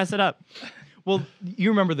I mess it up? Well, you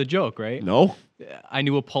remember the joke, right? No. I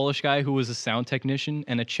knew a Polish guy who was a sound technician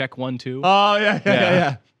and a check 1-2. Oh,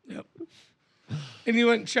 yeah. yep. And you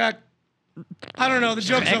went check. I don't know. The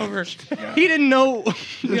joke's over. He didn't know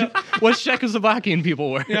what Czechoslovakian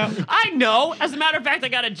people were. Yeah. I know. As a matter of fact, I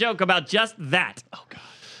got a joke about just that. Oh, God.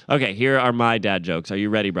 Okay, here are my dad jokes. Are you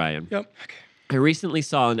ready, Brian? Yep. Okay. I recently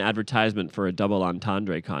saw an advertisement for a double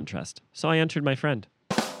entendre contest, so I entered my friend.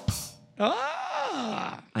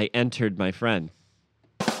 Ah. I entered my friend.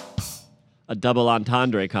 A double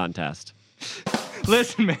entendre contest.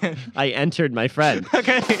 Listen, man. I entered my friend.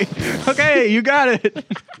 Okay, you got it.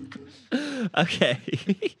 Okay.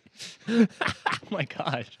 Oh my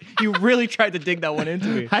gosh. You really tried to dig that one into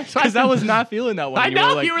me. I tried Because I was not feeling that one. I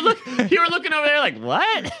know. Like, You were looking over there like,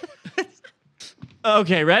 what?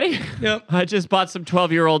 Okay, ready? Yep. I just bought some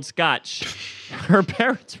 12-year-old scotch. Her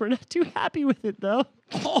parents were not too happy with it, though.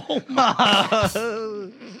 Oh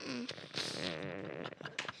my.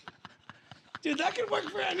 Dude, that could work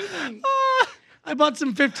for anything. I bought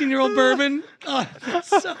some 15-year-old bourbon. Oh, that's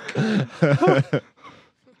so good.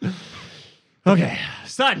 Okay,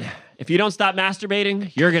 son, if you don't stop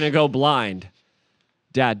masturbating, you're going to go blind.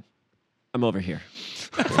 Dad, I'm over here.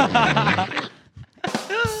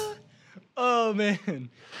 Oh, man.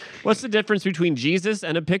 What's the difference between Jesus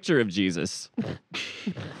and a picture of Jesus?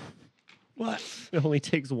 What? It only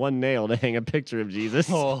takes one nail to hang a picture of Jesus.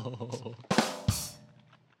 Oh.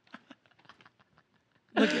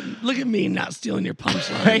 Look at me not stealing your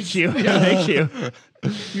punchline. Thank you. Thank you.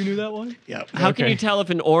 You knew that one? Yep. How can Okay. you tell if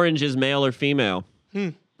an orange is male or female?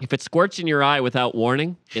 If it squirts in your eye without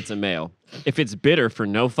warning, it's a male. If it's bitter for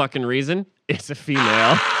no fucking reason, it's a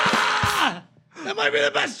female. That might be the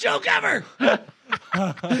best joke ever.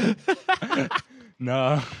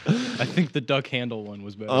 No. I think the duck handle one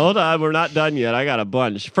was better. Hold on, we're not done yet. I got a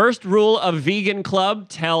bunch. First rule of Vegan Club,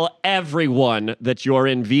 tell everyone that you're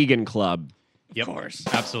in Vegan Club. Yep. Of course.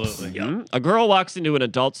 Absolutely. A girl walks into an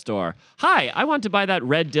adult store. Hi, I want to buy that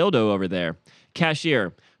red dildo over there.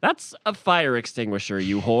 Cashier, that's a fire extinguisher,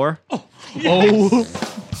 you whore. Oh,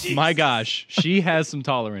 my gosh. She has some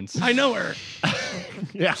tolerance. I know her.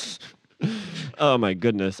 Yeah. Oh my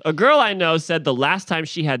goodness. A girl I know said the last time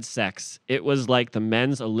she had sex, it was like the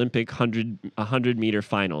men's Olympic 100-meter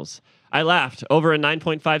finals. I laughed. Over in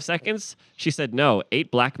 9.5 seconds, she said no, 8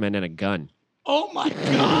 black men and a gun. Oh my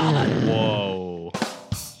God. Whoa.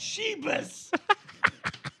 Sheebus.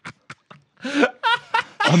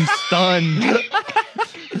 I'm stunned.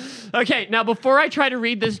 Okay, now before I try to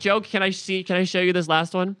read this joke, can I show you this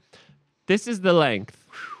last one? This is the length.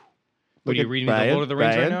 What are you at reading Brian, the Lord of the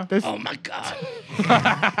Rings Brian, right now? this- Oh my God.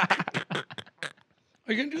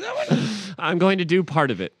 Are you going to do that one? I'm going to do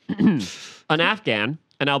part of it. An Afghan,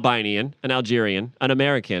 an Albanian, an Algerian, an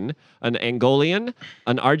American, an Angolian,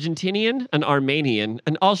 an Argentinian, an Armenian,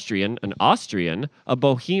 an Austrian, a Bohemian,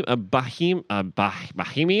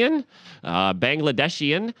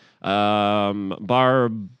 Bangladeshian,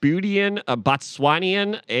 Barbadian, a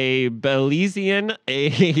Botswanian, a Belizean,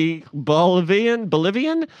 a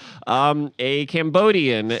Bolivian, a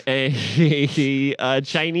Cambodian, a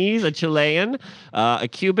Chinese, a Chilean, a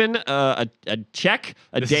Cuban, a Czech,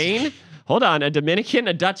 a Dane, Hold on. A Dominican,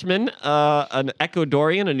 a Dutchman, an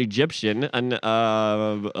Ecuadorian, an Egyptian, an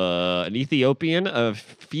Ethiopian, a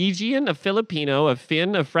Fijian, a Filipino, a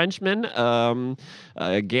Finn, a Frenchman, a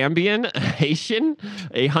Gambian, a Haitian,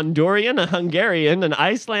 a Honduran, a Hungarian, an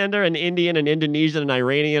Icelander, an Indian, an Indonesian, an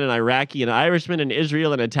Iranian, an Iraqi, an Irishman, an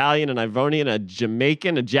Israel, an Italian, an Ivorian, a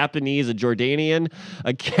Jamaican, a Japanese, a Jordanian,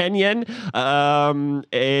 a Kenyan,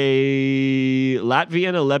 a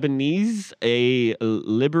Latvian, a Lebanese, a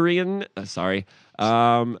Liberian,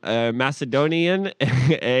 a Macedonian,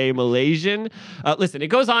 a Malaysian. Listen, it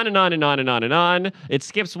goes on and on and on and on and on. It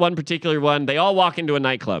skips one particular one. They all walk into a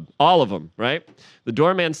nightclub, all of them, right? The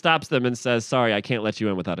doorman stops them and says, "Sorry, I can't let you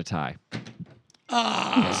in without a tie."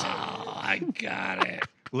 Oh, I got it.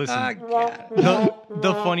 Listen, I got it.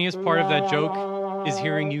 the funniest part of that joke is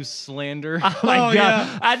hearing you slander. Oh my God.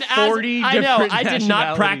 Yeah. And 40 I know, different I did not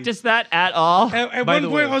nationalities. practice that at all. At By one the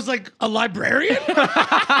point, way- I was like, a librarian?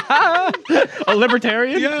 A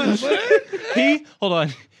libertarian? Yeah. What? Hold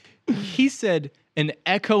on. He said an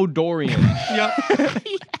Ecuadorian. Yeah.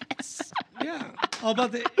 Yeah. All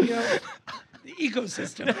about the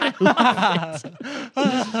ecosystem.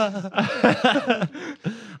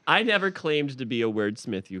 I never claimed to be a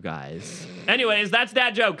wordsmith, you guys. Anyways, that's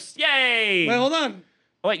dad jokes. Yay! Wait, hold on.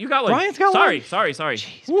 Oh, wait, you got one. Brian's got sorry, one. Sorry.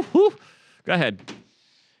 Woo-hoo. Go ahead.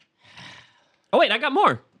 Oh, wait, I got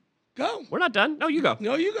more. Go. We're not done. No, you go.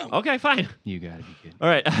 No, you go. Okay, fine. You gotta be kidding. All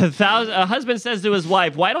right. A husband says to his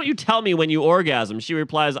wife, "Why don't you tell me when you orgasm?" She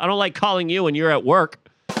replies, "I don't like calling you when you're at work."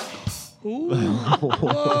 Ooh.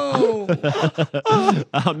 Whoa.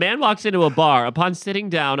 A man walks into a bar. Upon sitting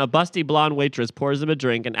down, a busty blonde waitress pours him a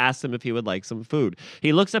drink and asks him if he would like some food.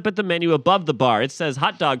 He looks up at the menu above the bar. It says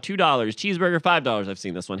hot dog $2, cheeseburger $5. I've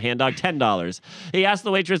seen this one. Hand dog $10. He asks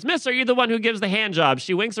the waitress, "Miss, are you the one who gives the hand job?"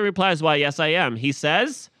 She winks and replies, "Why, yes, I am." He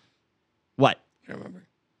says, "What? I remember.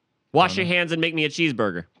 Wash your hands and make me a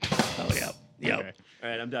cheeseburger." Oh, yeah. Yep. Okay. All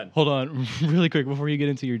right, I'm done. Hold on, really quick before you get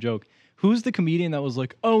into your joke. Who's the comedian that was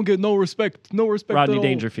like, "I don't get no respect Rodney at all"?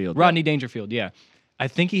 Dangerfield. Rodney Dangerfield, yeah. I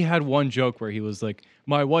think he had one joke where he was like,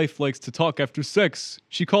 "My wife likes to talk after sex.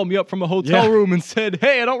 She called me up from a hotel room and said,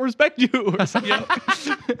 'Hey, I don't respect you.'" Or something.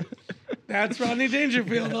 That's Rodney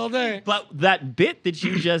Dangerfield all day. But that bit that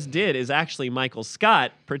you just did is actually Michael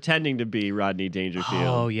Scott pretending to be Rodney Dangerfield.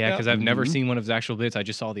 Oh, yeah, Yeah. because I've never seen one of his actual bits. I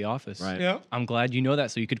just saw The Office. Right. Yeah. I'm glad you know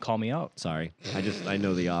that so you could call me out. Sorry. I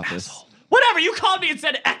know The Office. Whatever, you called me and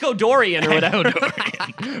said Ecuadorian or whatever.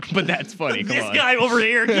 But that's funny. Come This on. guy over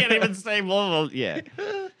here can't even say blah, blah. Yeah.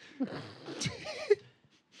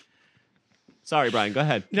 Sorry, Brian. Go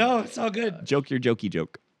ahead. No, it's all good. Joke your jokey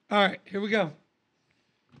joke. All right, here we go.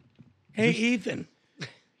 Hey, Ethan.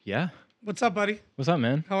 Yeah. What's up, buddy? What's up,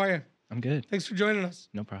 man? How are you? I'm good. Thanks for joining us.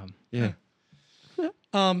 No problem. Yeah.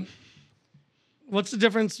 What's the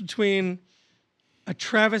difference between a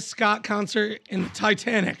Travis Scott concert and the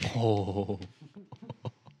Titanic? Oh.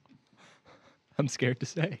 I'm scared to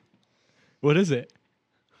say. What is it?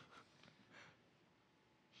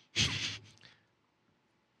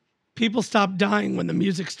 People stop dying when the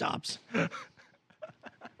music stops.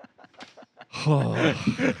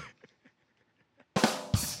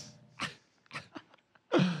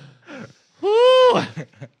 Woo!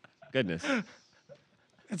 Goodness.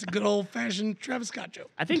 That's a good old-fashioned Travis Scott joke.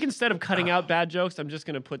 I think instead of cutting out bad jokes, I'm just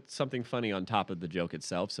going to put something funny on top of the joke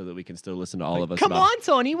itself so that we can still listen to all of us. Come about on,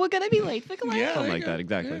 Tony. We're going to be late for class. Yeah, Something there like you go. that.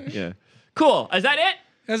 Exactly. Yeah. Cool. Is that it?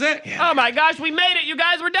 That's it. Oh my gosh, we made it, you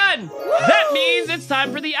guys. We're done. That means it's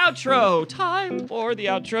time for the outro. Time for the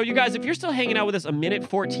outro. You guys, if you're still hanging out with us, a minute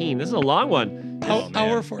 14. This is a long one.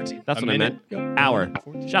 Hour 14. That's A what minute? I meant. Hour.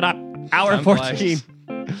 Shut up. Hour Time 14. flies.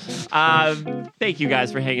 Thank you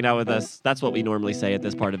guys for hanging out with us. That's what we normally say at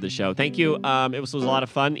this part of the show. Thank you. It was a lot of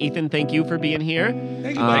fun. Ethan, thank you for being here.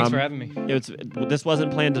 Thank you. Thanks for having me. This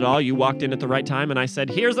wasn't planned at all. You walked in at the right time, and I said,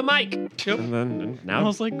 "Here's a mic." Yep. And then I now,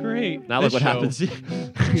 was like, great. now look This what show. happens.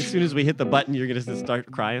 As soon as we hit the button, you're gonna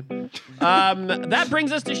start crying. That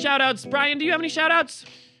brings us to shout outs. Brian, do you have any shout outs?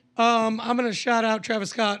 I'm going to shout out Travis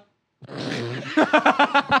Scott.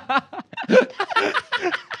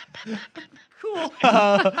 Cool. All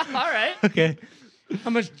right. Okay.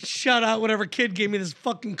 I'm going to shout out whatever kid gave me this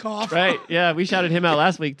fucking cough. Right. Yeah, we shouted him out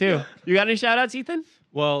last week too. You got any shout outs, Ethan?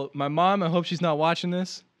 Well, my mom, I hope she's not watching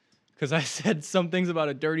this because I said some things about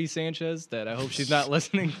a dirty Sanchez that I hope she's not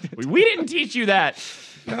listening. We didn't teach you that.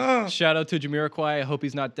 Oh, Shout out to Jamiroquai. I hope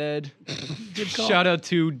he's not dead. good call. Shout out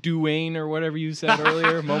to Duane or whatever you said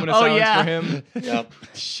earlier. Moment of Oh, silence yeah. for him. Yep.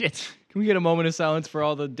 Shit. Can we get a moment of silence for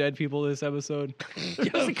all the dead people this episode?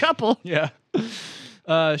 Just a couple. Yeah.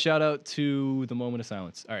 Shout out to the moment of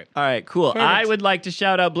silence. All right. All right, cool. Perfect. I would like to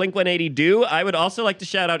shout out Blink-180 Do. I would also like to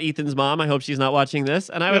shout out Ethan's mom. I hope she's not watching this.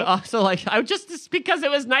 And I would Yep. also just because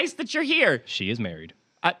it was nice that you're here. She is married.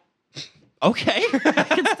 Okay, I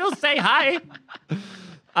can still say hi.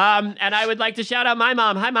 And I would like to shout out my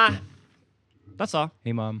mom. Hi, Ma. That's all.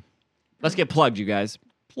 Hey, Mom. Let's get plugged, you guys.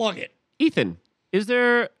 Plug it. Ethan, is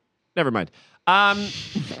there... Never mind.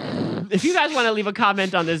 If you guys want to leave a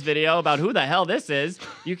comment on this video about who the hell this is,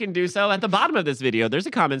 you can do so at the bottom of this video. There's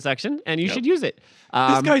a comment section, and you should use it.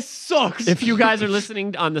 This guy sucks. If you guys are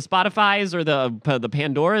listening on the Spotifys or the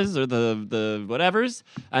Pandoras or the whatevers,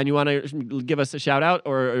 and you want to give us a shout out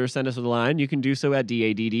or send us a line, you can do so at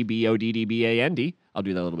DADDBODDBAND. I'll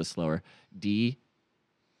do that a little bit slower. DADD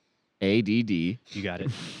You got it.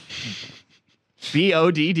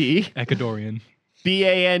 BODD Ecuadorian.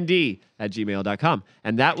 BAND@gmail.com.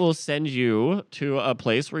 And that will send you to a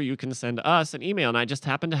place where you can send us an email. And I just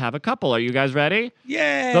happen to have a couple. Are you guys ready?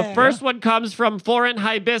 Yeah. The first one comes from Florent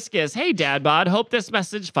Hibiscus. Hey, DadBod. Hope this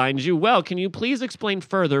message finds you well. Can you please explain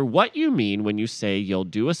further what you mean when you say you'll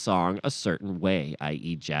do a song a certain way,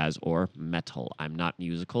 i.e. jazz or metal? I'm not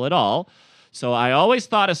musical at all, so I always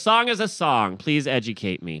thought a song is a song. Please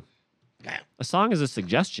educate me. A song is a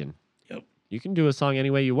suggestion. Yep. You can do a song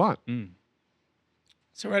any way you want.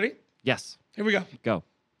 So ready? Yes. Here we go. Go.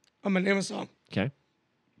 I'm gonna name a song. Okay.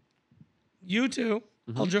 You two,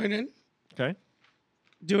 I'll join in. Okay.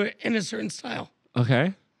 Do it in a certain style.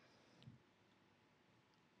 Okay.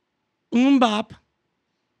 Bop.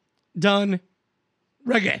 Done.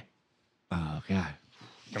 Reggae. Oh, God.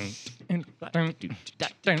 Bop.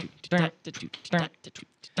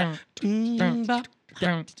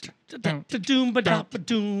 Doom ba da ba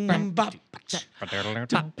doom bop. Ba doom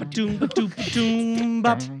ba doom ba doom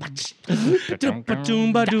bop. Doom ba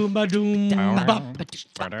doom ba doom bop.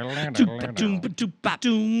 Doom ba doom ba doom ba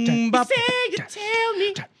doom bop. Say you tell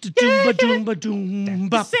me, Doom ba doom ba doom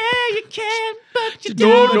bop. say you can, but you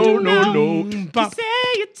No, don't. no, no, no. Bop. Say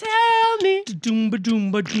you tell me. Doom ba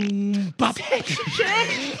doom ba doom bop.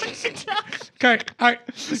 Okay, all right,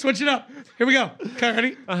 let's switch it up. Here we go. Okay,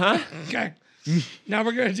 ready? Okay. Now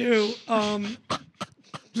we're gonna do Can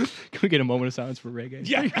we get a moment of silence for reggae?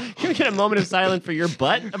 yeah. Can we get a moment of silence for your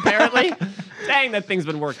butt, apparently? Dang, that thing's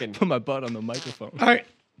been working. Put my butt on the microphone. All right.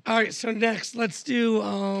 So next, let's do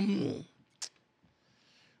all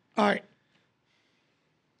right.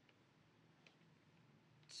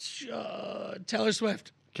 Taylor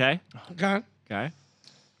Swift. Okay. Okay. Okay.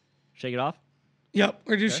 Shake it off. Yep.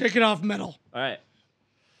 We're gonna do Shake It Off metal. All right.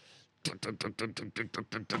 I don't know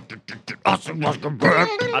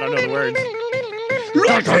the words.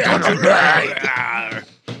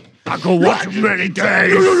 I could watch many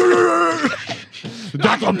days.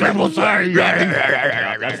 That's what people say.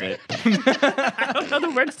 That's it. I don't know the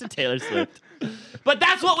words to Taylor Swift. But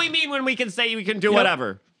that's what we mean when we can say we can do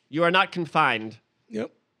whatever. You are not confined. Yep.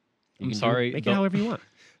 You I'm can sorry. make it however you want.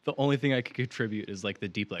 The only thing I could contribute is like the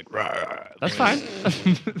deep, like. That's fine.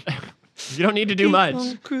 You don't need to do much.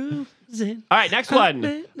 All right, next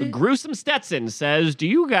one. Gruesome Stetson says, do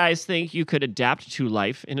you guys think you could adapt to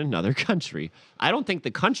life in another country? I don't think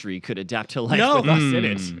the country could adapt to life No. with us in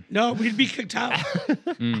it. No, we'd be kicked out.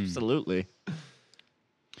 Absolutely.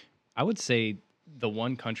 I would say the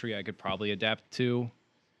one country I could probably adapt to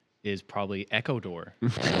is probably Ecuador.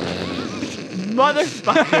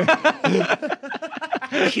 Motherfucker.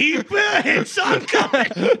 Keep it song coming.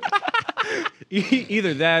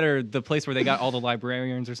 Either that or the place where they got all the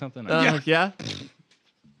librarians or something. Yeah.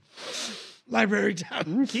 Library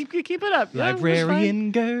town. Keep it up. Yeah,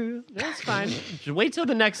 Librarian girl. That's fine. Just wait till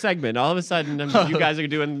the next segment. All of a sudden, you guys are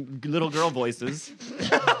doing little girl voices.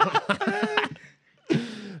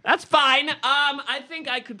 That's fine. I think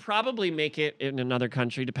I could probably make it in another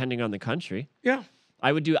country, depending on the country. Yeah.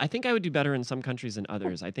 I think I would do better in some countries than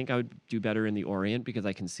others. I think I would do better in the Orient because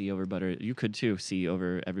I can see over better. You could too see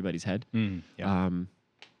over everybody's head. Yeah.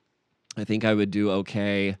 I think I would do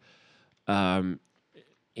okay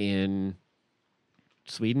in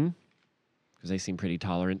Sweden because they seem pretty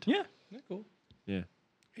tolerant. Yeah. Cool. Yeah.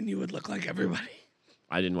 And you would look like everybody.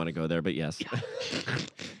 I didn't want to go there, but yes.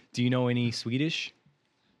 Do you know any Swedish?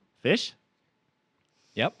 Fish?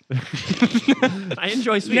 Yep. I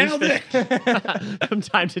enjoy Swedish Nailed fish it. from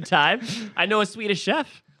time to time. I know a Swedish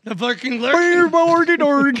chef. The fucking lurking.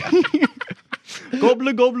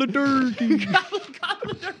 Gobble gobble turkey. Gobble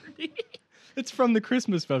dirty. It's from the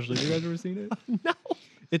Christmas special. Have you guys ever seen it? No.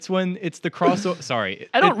 It's when it's the crossover. Sorry,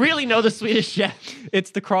 I don't really know the Swedish chef.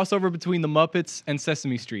 It's the crossover between the Muppets and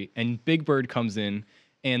Sesame Street, and Big Bird comes in,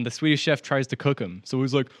 and the Swedish chef tries to cook him. So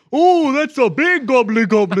he's like, "Oh, that's a big gobbly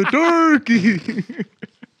gobbly turkey."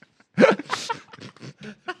 It's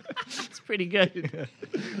pretty good.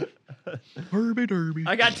 Derby derby.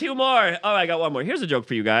 I got 2 more. Oh, I got 1 more. Here's a joke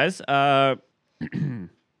for you guys.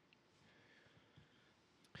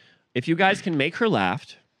 If you guys can make her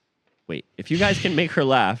laugh,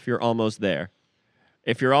 you're almost there.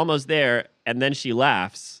 If you're almost there and then she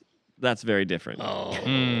laughs, that's very different. Oh,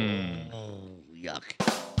 yuck.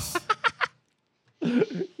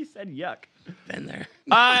 He said yuck. Been there.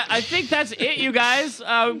 I think that's it, you guys.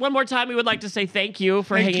 One more time, we would like to say thank you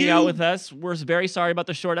for hanging out with us. We're very sorry about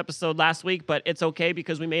the short episode last week, but it's okay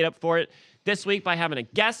because we made up for it this week by having a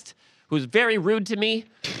guest who's very rude to me.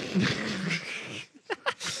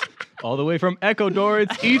 All the way from Ecuador,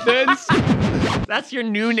 it's Ethan's. That's your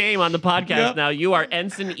new name on the podcast now. You are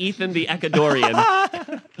Ensign Ethan the Ecuadorian.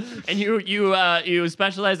 And you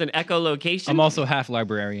specialize in echolocation? I'm also half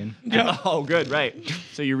librarian. Oh, good, right.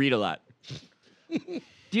 So you read a lot.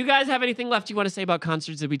 Do you guys have anything left you want to say about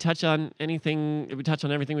concerts? Did we touch on anything? Did we touch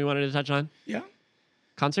on everything we wanted to touch on? Yeah.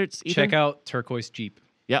 Concerts, Ethan? Check out Turquoise Jeep.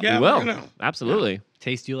 Yeah, Yeah, we will. we're gonna. Absolutely.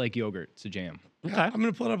 Taste you like yogurt. It's a jam. Okay. I'm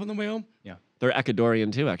going to pull it up on the way home. Yeah. They're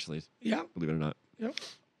Ecuadorian too, actually, Yeah. believe it or not. Yep.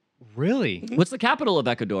 Really? What's the capital of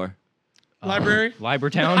Ecuador? Library.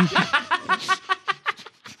 Libretown.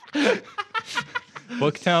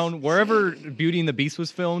 Booktown. Wherever Beauty and the Beast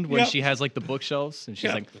was filmed, when Yep. she has like the bookshelves and she's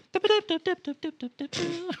Yeah. like,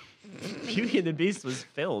 Beauty and the Beast was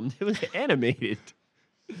filmed. It was animated.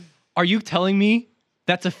 "Are you telling me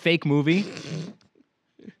that's a fake movie?"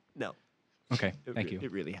 No. Okay, thank you.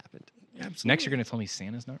 It really happened. Absolutely. Next, you're gonna tell me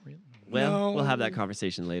Santa's not real. Well, No. we'll have that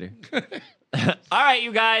conversation later. All right,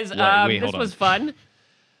 you guys. Wait, this hold was on. fun.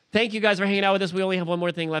 Thank you guys for hanging out with us. We only have one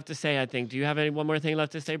more thing left to say, I think. Do you have one more thing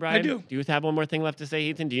left to say, Brian? I do. Do you have one more thing left to say,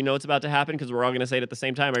 Ethan? Do you know what's about to happen? Because we're all going to say it at the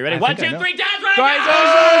same time. Are you ready? I 1, think I 2, know. 3, dance right Guys,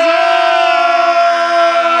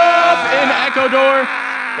 now! in Ecuador.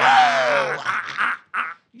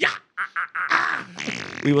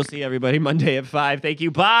 We will see everybody Monday at 5. Thank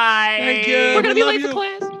you. Bye. Thank you. We're going to We be love late for you.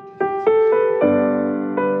 class.